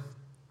 But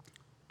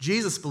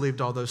Jesus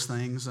believed all those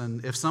things,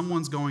 and if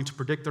someone's going to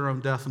predict their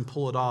own death and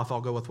pull it off, I'll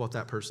go with what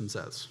that person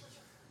says.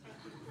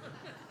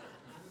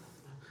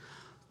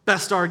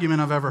 Best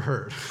argument I've ever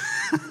heard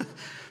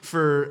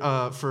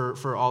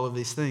for all of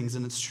these things,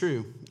 and it's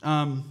true.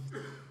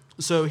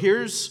 So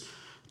here's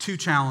two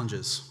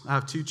challenges. I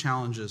have two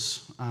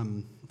challenges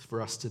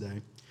for us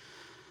today.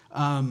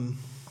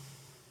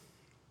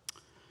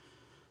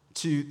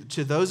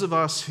 To those of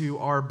us who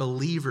are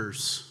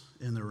believers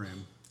in the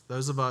room,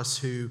 those of us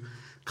who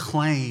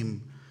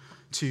claim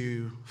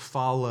to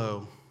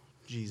follow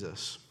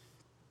Jesus,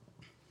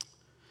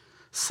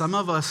 some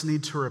of us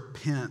need to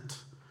repent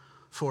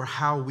for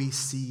how we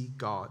see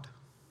God.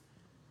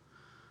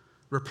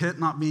 Repent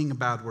not being a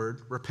bad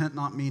word. Repent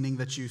not meaning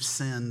that you've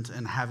sinned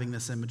and having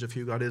this image of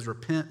who God is.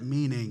 Repent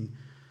meaning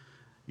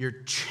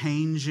you're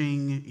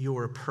changing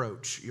your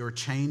approach. You're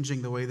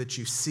changing the way that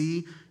you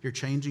see. You're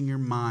changing your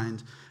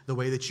mind, the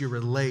way that you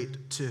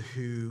relate to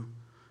who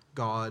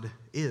God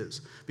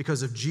is.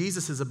 Because if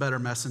Jesus is a better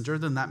messenger,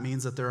 then that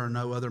means that there are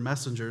no other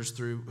messengers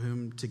through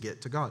whom to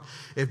get to God.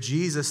 If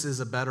Jesus is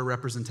a better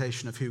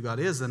representation of who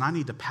God is, then I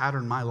need to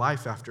pattern my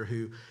life after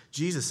who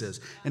Jesus is.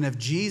 And if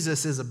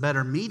Jesus is a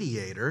better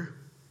mediator,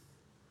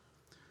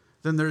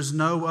 then there's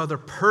no other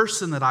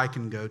person that I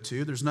can go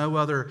to. There's no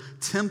other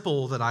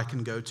temple that I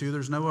can go to.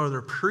 There's no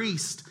other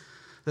priest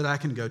that I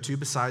can go to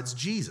besides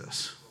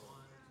Jesus.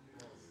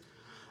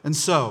 And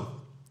so,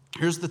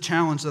 here's the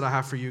challenge that I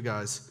have for you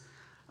guys.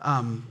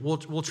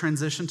 We'll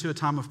transition to a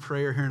time of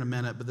prayer here in a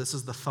minute, but this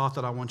is the thought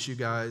that I want you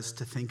guys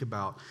to think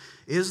about.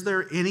 Is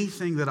there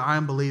anything that I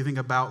am believing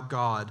about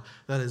God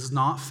that is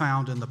not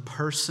found in the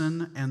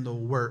person and the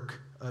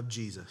work of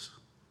Jesus?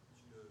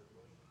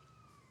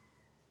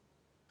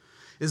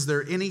 Is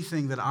there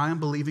anything that I am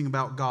believing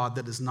about God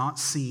that is not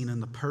seen in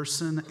the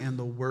person and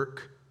the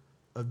work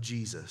of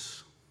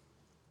Jesus?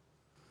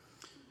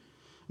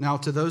 Now,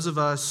 to those of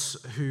us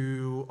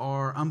who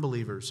are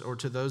unbelievers, or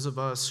to those of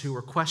us who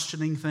are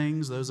questioning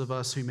things, those of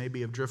us who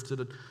maybe have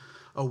drifted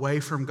away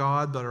from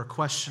God but are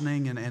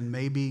questioning and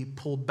maybe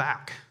pulled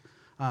back,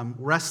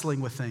 wrestling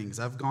with things.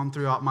 I've gone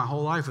throughout my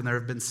whole life, and there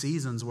have been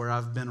seasons where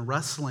I've been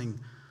wrestling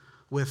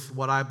with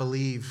what I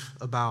believe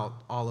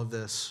about all of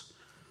this.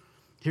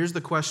 Here's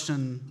the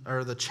question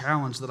or the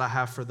challenge that I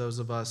have for those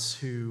of us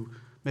who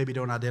maybe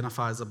don't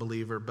identify as a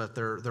believer, but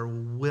they're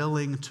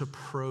willing to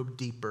probe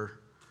deeper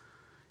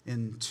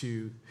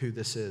into who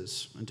this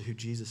is, into who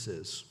Jesus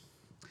is.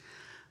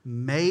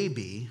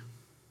 Maybe,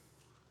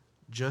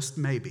 just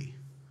maybe,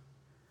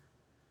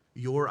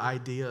 your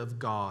idea of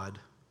God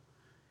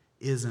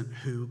isn't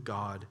who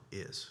God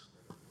is.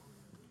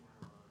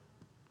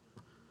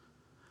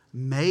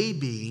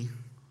 Maybe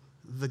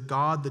the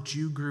God that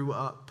you grew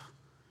up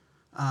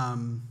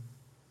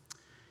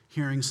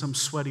hearing some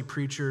sweaty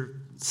preacher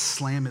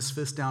slam his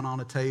fist down on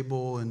a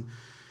table and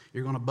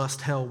you're going to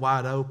bust hell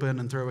wide open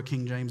and throw a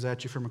King James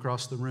at you from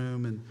across the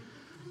room and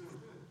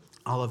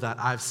all of that.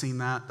 I've seen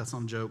that. That's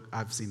not a joke.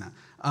 I've seen that.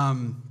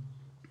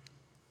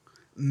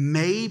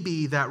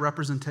 Maybe that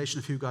representation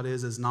of who God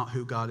is not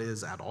who God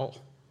is at all.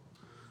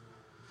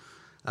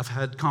 I've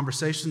had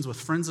conversations with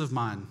friends of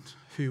mine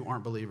who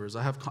aren't believers.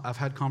 I've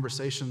had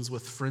conversations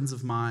with friends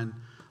of mine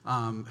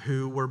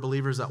who were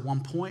believers at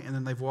one point, and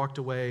then they've walked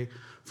away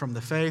from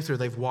the faith, or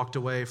they've walked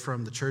away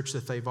from the church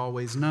that they've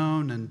always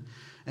known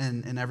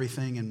and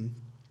everything. And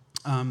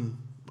I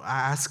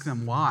ask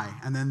them why,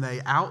 and then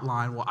they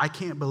outline, well, I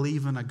can't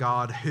believe in a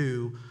God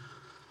who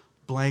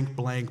blank,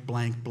 blank,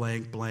 blank,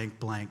 blank, blank,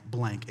 blank,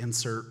 blank,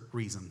 insert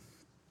reason.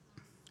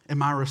 And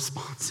my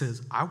response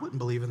is, I wouldn't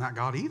believe in that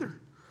God either.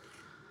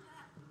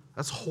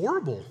 That's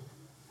horrible.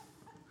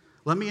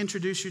 Let me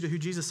introduce you to who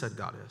Jesus said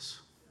God is.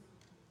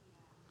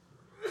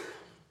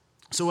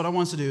 So what I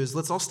want us to do is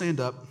let's all stand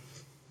up.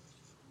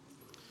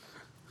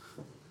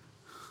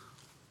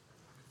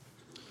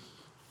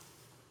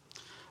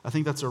 I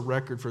think that's a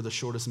record for the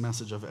shortest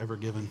message I've ever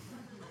given.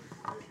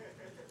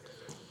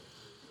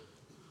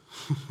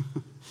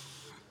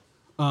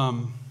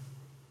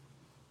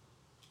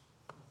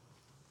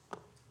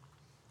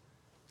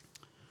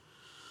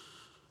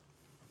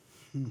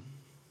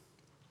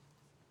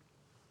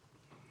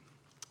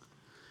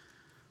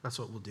 That's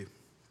what we'll do.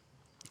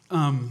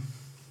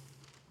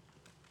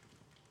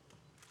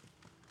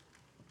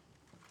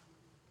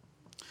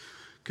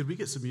 Could we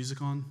get some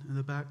music on in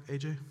the back,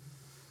 AJ?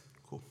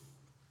 Cool.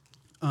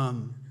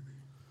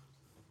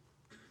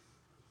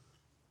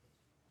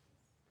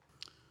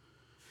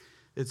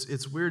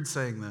 It's weird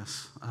saying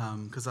this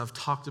because I've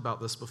talked about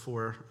this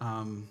before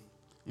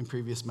in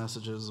previous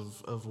messages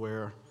of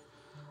where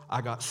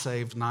I got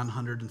saved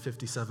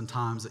 957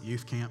 times at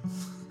youth camp.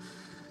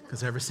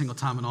 Because every single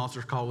time an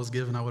altar call was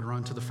given, I would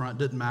run to the front.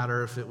 Didn't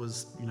matter if it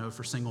was,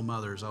 for single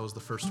mothers. I was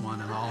the first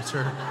one in the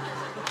altar.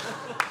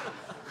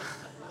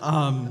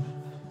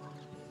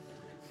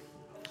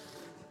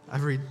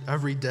 I've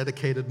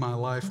rededicated my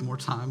life more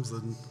times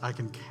than I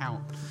can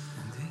count.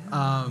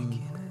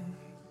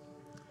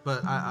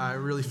 But I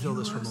really feel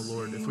this from the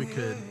Lord. If we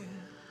could,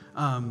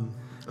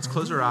 let's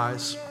close our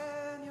eyes,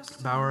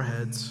 bow our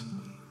heads.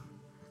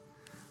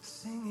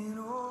 Thank you,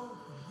 Lord.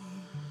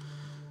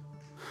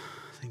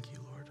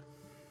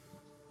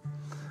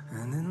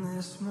 And in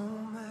this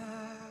moment,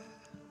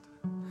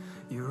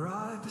 you're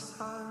right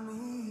beside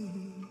me.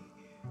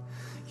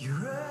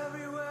 You're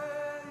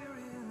everywhere, you're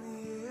in the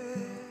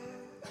air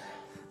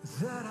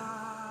that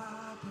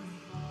I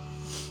breathe.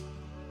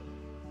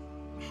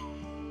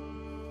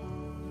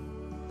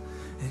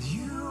 And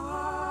you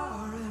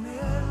are an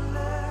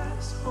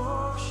endless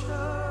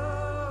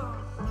ocean.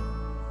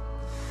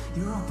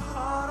 You're a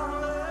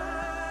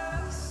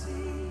bottomless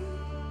sea.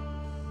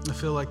 I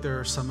feel like there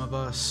are some of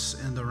us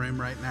in the room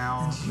right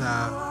now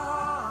that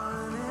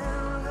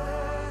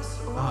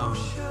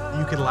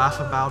you could laugh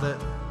about it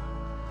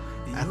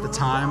at the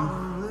time,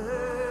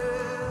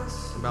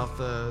 about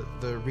the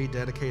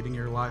rededicating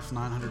your life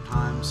 900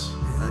 times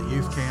at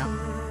youth camp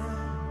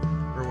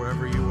or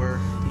wherever you were.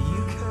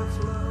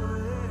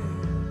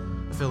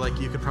 I feel like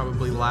you could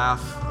probably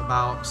laugh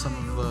about some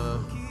of the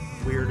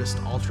weirdest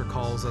altar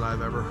calls that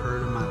I've ever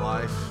heard in my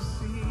life.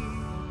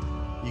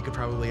 You could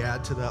probably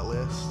add to that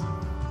list.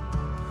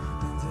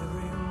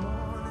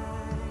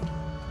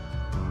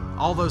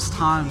 All those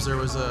times there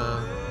was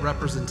a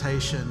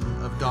representation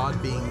of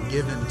God being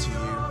given to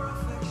you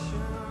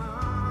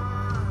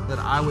that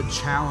I would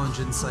challenge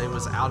and say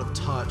was out of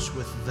touch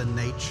with the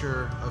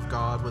nature of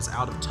God, was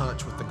out of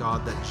touch with the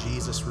God that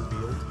Jesus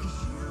revealed.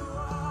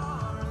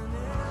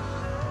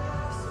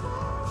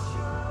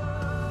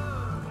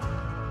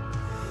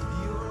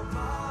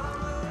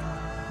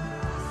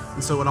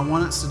 And so what I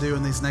want us to do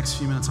in these next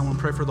few minutes, I want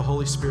to pray for the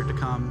Holy Spirit to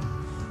come.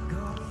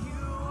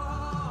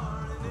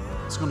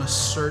 It's going to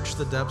search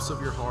the depths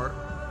of your heart.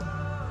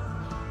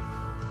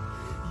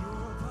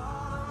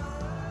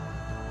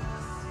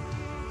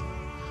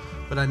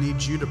 But I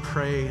need you to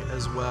pray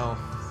as well.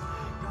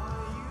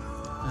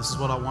 This is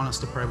what I want us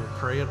to pray. We'll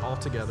pray it all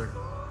together.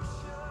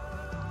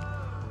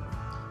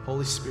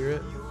 Holy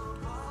Spirit,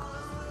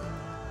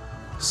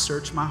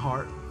 search my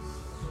heart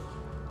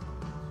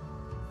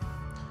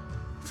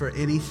for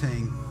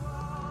anything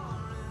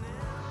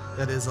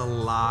that is a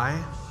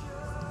lie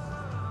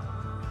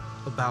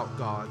about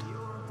God.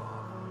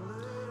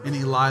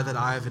 Any lie that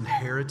I have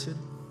inherited,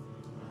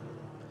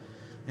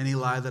 any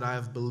lie that I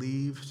have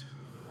believed,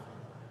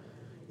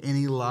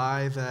 any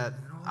lie that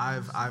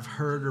I've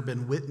heard or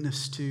been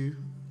witness to.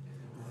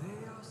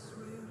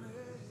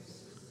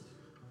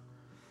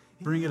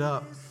 Bring it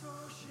up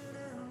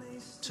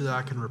so that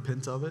I can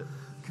repent of it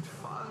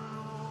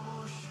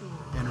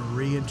and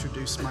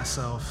reintroduce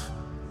myself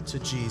to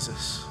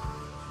Jesus.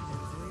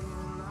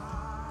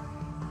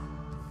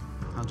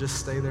 I'll just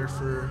stay there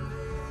for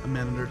a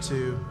minute or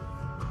two.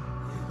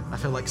 I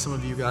feel like some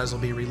of you guys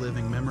will be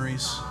reliving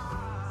memories.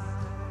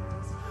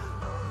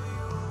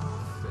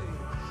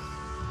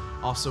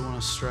 Also want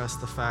to stress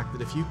the fact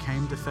that if you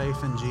came to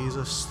faith in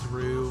Jesus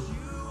through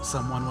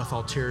someone with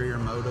ulterior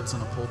motives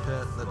in a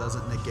pulpit, that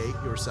doesn't negate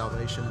your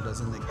salvation. It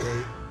doesn't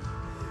negate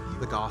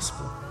the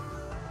gospel.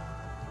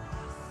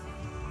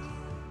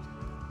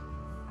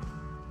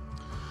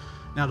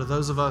 Now, to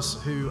those of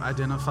us who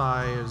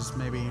identify as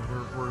maybe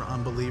we're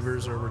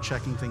unbelievers, or we're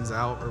checking things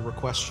out, or we're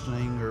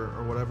questioning,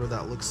 or whatever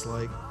that looks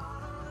like,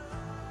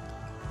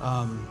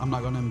 I'm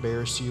not going to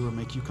embarrass you or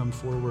make you come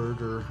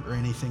forward or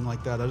anything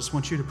like that. I just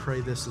want you to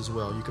pray this as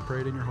well. You can pray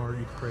it in your heart,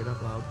 you can pray it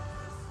out loud.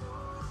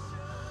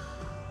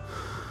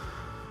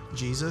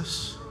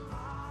 Jesus,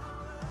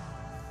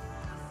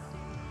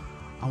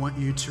 I want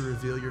you to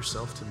reveal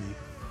yourself to me.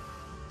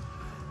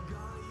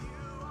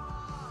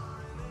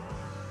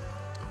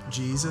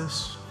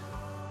 Jesus,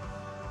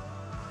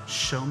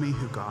 show me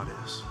who God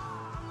is.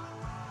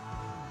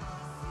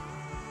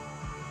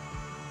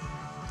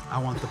 I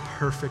want the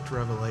perfect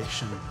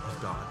revelation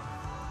of God.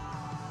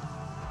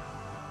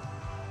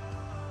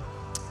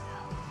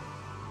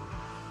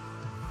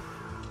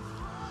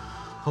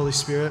 Holy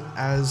Spirit,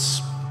 as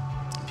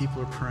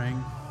people are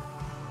praying,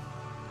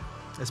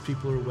 as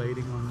people are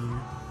waiting on you,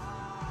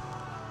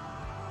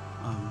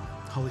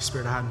 Holy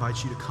Spirit, I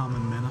invite you to come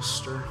and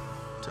minister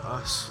to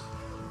us,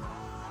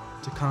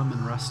 to come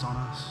and rest on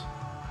us.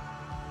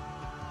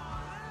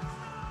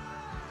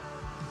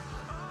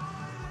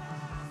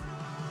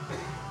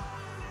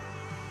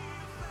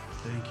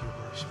 Thank you,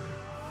 Holy Spirit.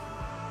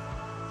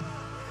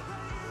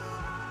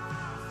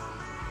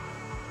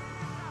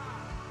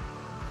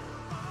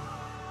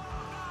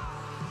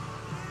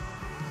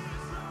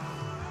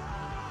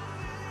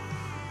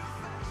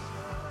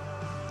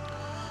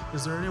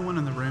 Is there anyone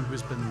in the room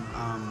who's been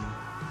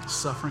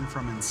suffering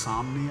from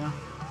insomnia?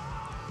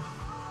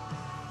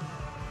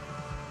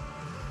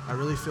 I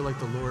really feel like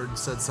the Lord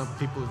said some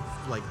people,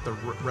 like the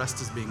rest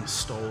is being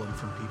stolen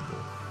from people.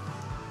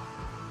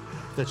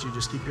 That you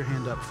just keep your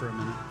hand up for a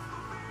minute.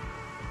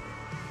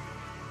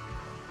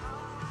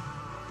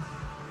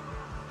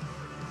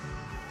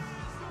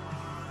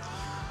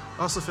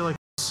 I also feel like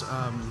there's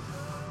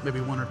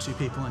maybe one or two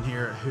people in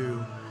here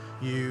who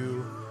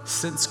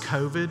since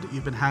COVID,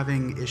 you've been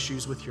having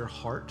issues with your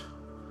heart.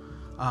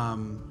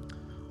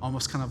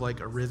 Almost kind of like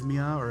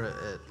arrhythmia, or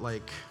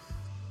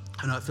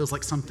I know it feels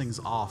like something's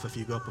off if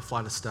you go up a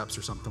flight of steps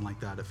or something like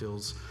that. It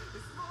feels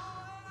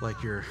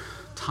like your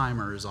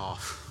timer is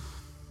off.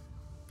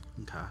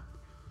 Okay.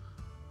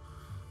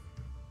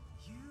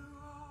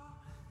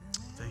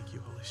 Thank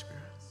you, Holy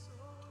Spirit.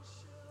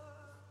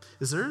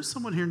 Is there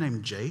someone here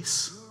named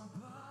Jace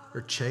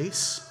or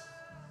Chase?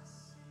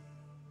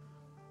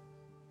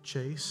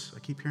 Chase? I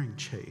keep hearing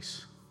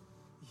Chase.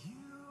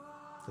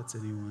 If that's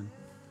anyone.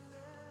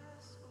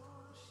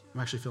 I'm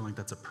actually feeling like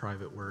that's a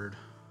private word,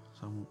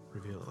 so I won't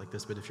reveal it like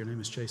this. But if your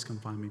name is Chase, come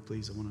find me,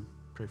 please. I want to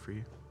pray for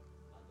you.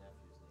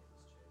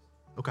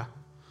 Okay.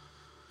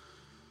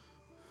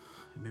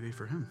 Maybe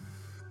for him.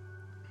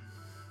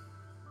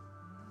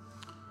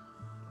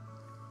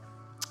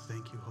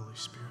 Thank you, Holy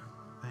Spirit.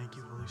 Thank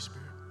you, Holy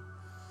Spirit.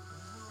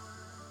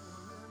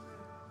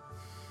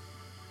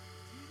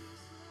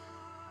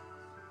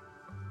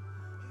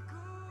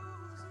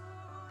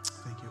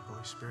 Thank you,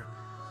 Holy Spirit.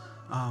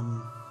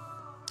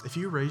 If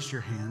you raised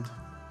your hand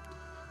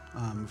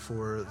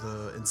for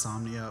the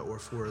insomnia or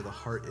for the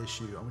heart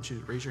issue, I want you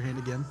to raise your hand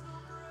again.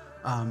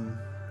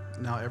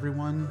 Now,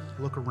 everyone,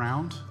 look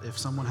around. If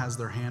someone has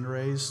their hand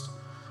raised,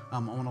 I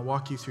want to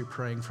walk you through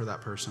praying for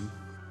that person.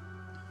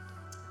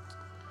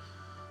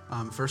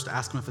 First,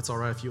 ask them if it's all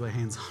right if you lay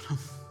hands on them.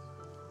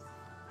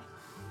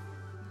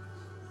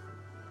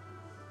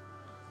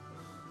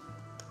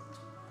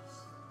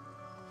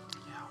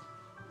 Yeah.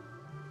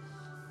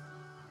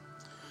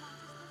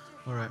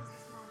 All right.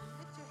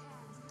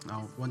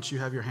 Now, once you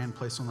have your hand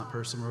placed on that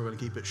person, we're going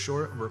to keep it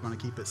short. We're going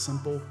to keep it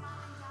simple.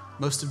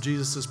 Most of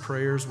Jesus'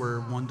 prayers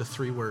were 1 to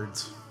 3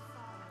 words.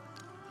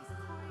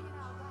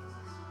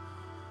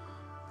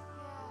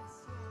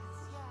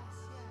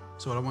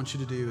 So what I want you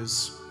to do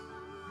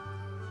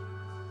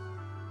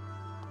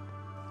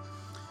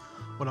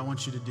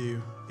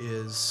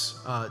is,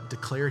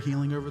 declare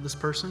healing over this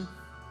person.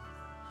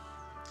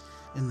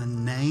 In the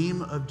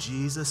name of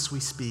Jesus, we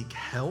speak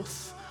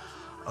health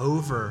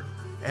over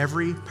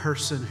every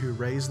person who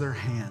raised their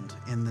hand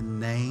in the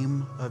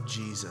name of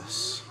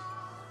Jesus.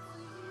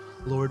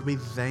 Lord, we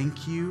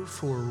thank you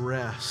for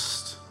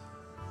rest.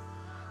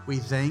 We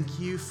thank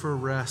you for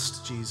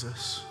rest,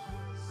 Jesus.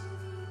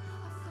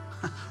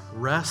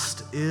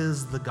 Rest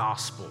is the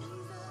gospel.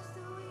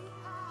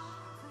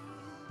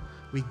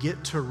 We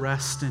get to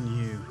rest in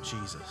you,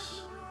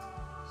 Jesus.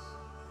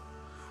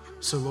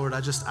 So Lord,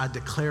 I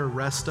declare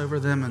rest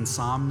over them.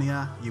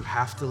 Insomnia, you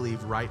have to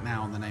leave right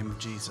now in the name of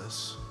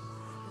Jesus.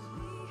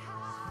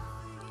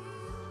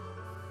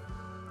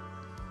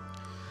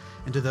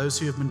 And to those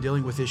who have been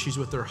dealing with issues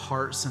with their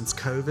heart since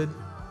COVID,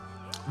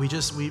 we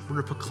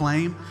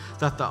proclaim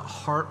that the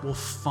heart will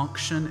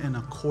function in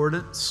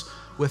accordance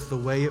with the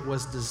way it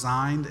was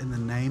designed in the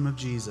name of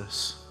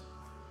Jesus.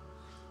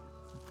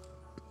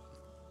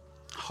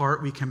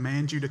 Heart, we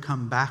command you to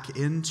come back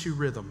into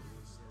rhythm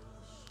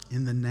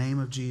in the name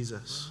of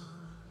Jesus.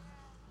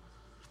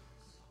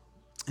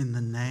 In the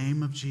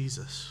name of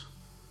Jesus.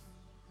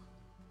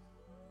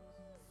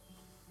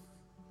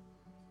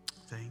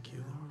 Thank you,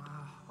 Lord.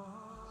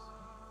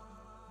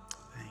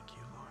 Thank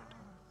you, Lord.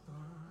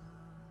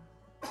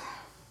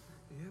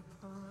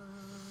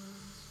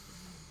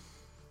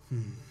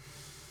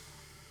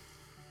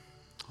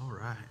 All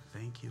right.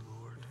 Thank you,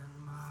 Lord.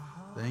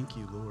 Thank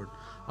you, Lord.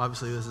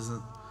 Obviously, this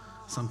isn't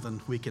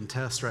something we can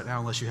test right now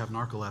unless you have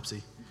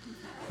narcolepsy,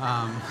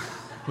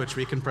 which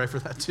we can pray for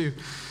that too.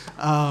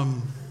 But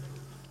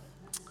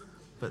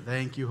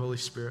thank you, Holy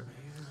Spirit.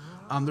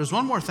 There's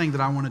one more thing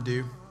that I want to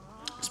do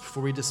just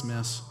before we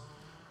dismiss.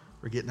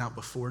 We're getting out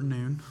before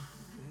noon.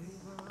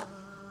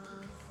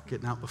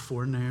 Getting out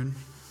before noon.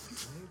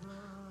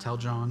 Tell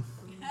John.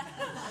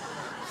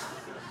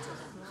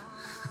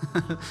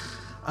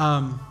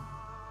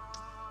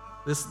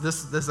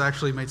 This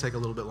actually may take a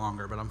little bit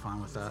longer, but I'm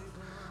fine with that.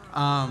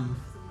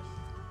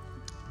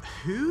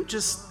 Who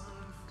just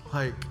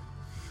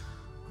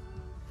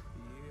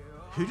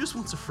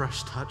wants a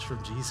fresh touch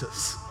from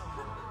Jesus?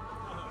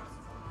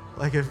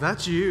 Like, if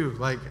that's you,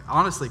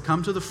 honestly,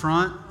 come to the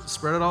front,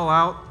 spread it all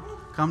out.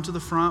 Come to the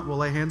front. We'll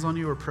lay hands on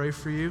you or pray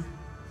for you.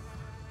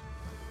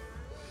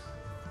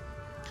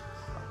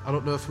 I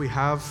don't know if we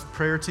have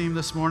prayer team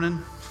this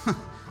morning,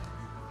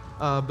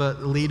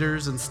 but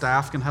leaders and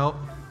staff can help.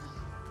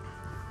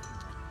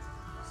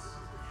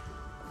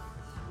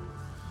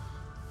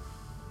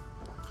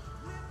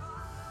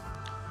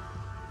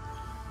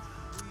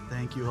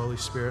 Thank you, Holy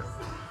Spirit.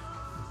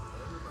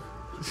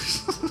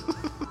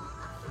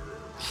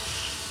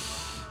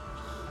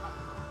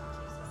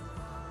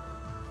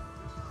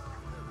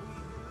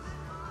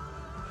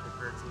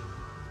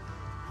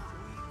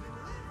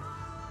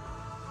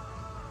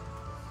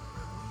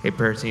 Hey,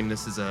 prayer team,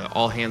 this is a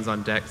all hands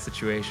on deck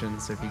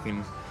situation, so if you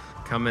can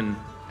come and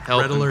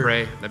help and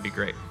pray, that'd be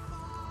great.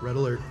 Red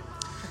alert.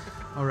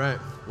 All right.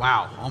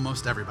 Wow,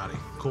 almost everybody.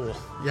 Cool.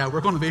 Yeah,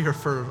 we're going to be here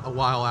for a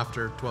while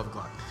after 12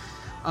 o'clock.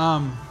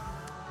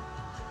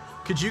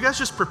 Could you guys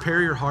just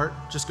prepare your heart?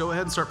 Just go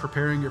ahead and start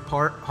preparing your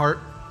heart.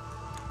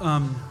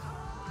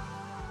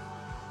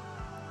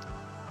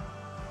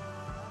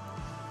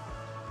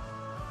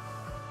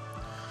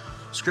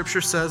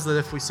 Scripture says that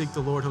if we seek the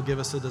Lord, He'll give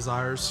us the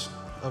desires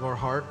of our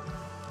heart.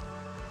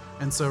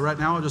 And so right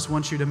now, I just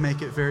want you to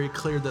make it very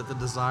clear that the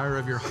desire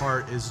of your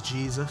heart is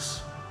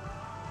Jesus.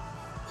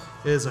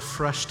 It is a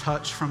fresh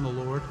touch from the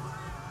Lord.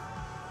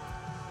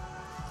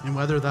 And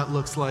whether that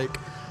looks like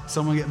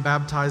someone getting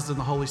baptized in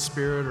the Holy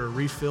Spirit or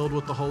refilled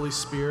with the Holy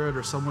Spirit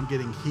or someone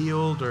getting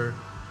healed or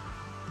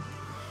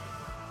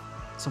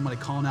somebody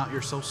calling out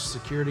your social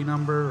security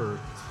number or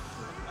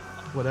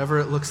whatever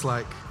it looks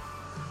like.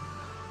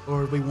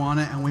 Lord, we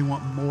want it and we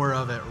want more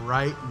of it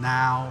right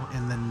now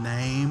in the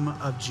name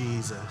of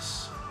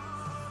Jesus.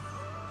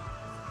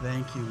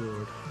 Thank you,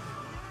 Lord.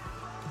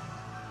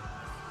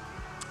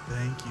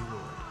 Thank you,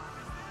 Lord.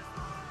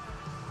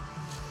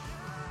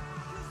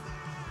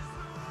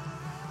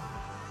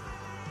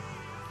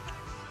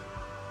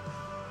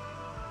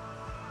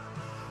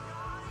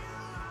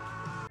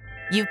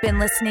 You've been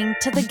listening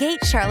to the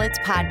Gate Charlotte's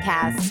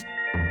podcast.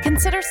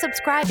 Consider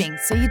subscribing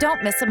so you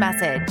don't miss a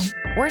message.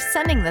 We're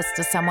sending this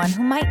to someone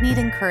who might need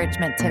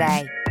encouragement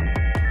today.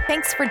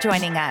 Thanks for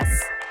joining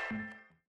us.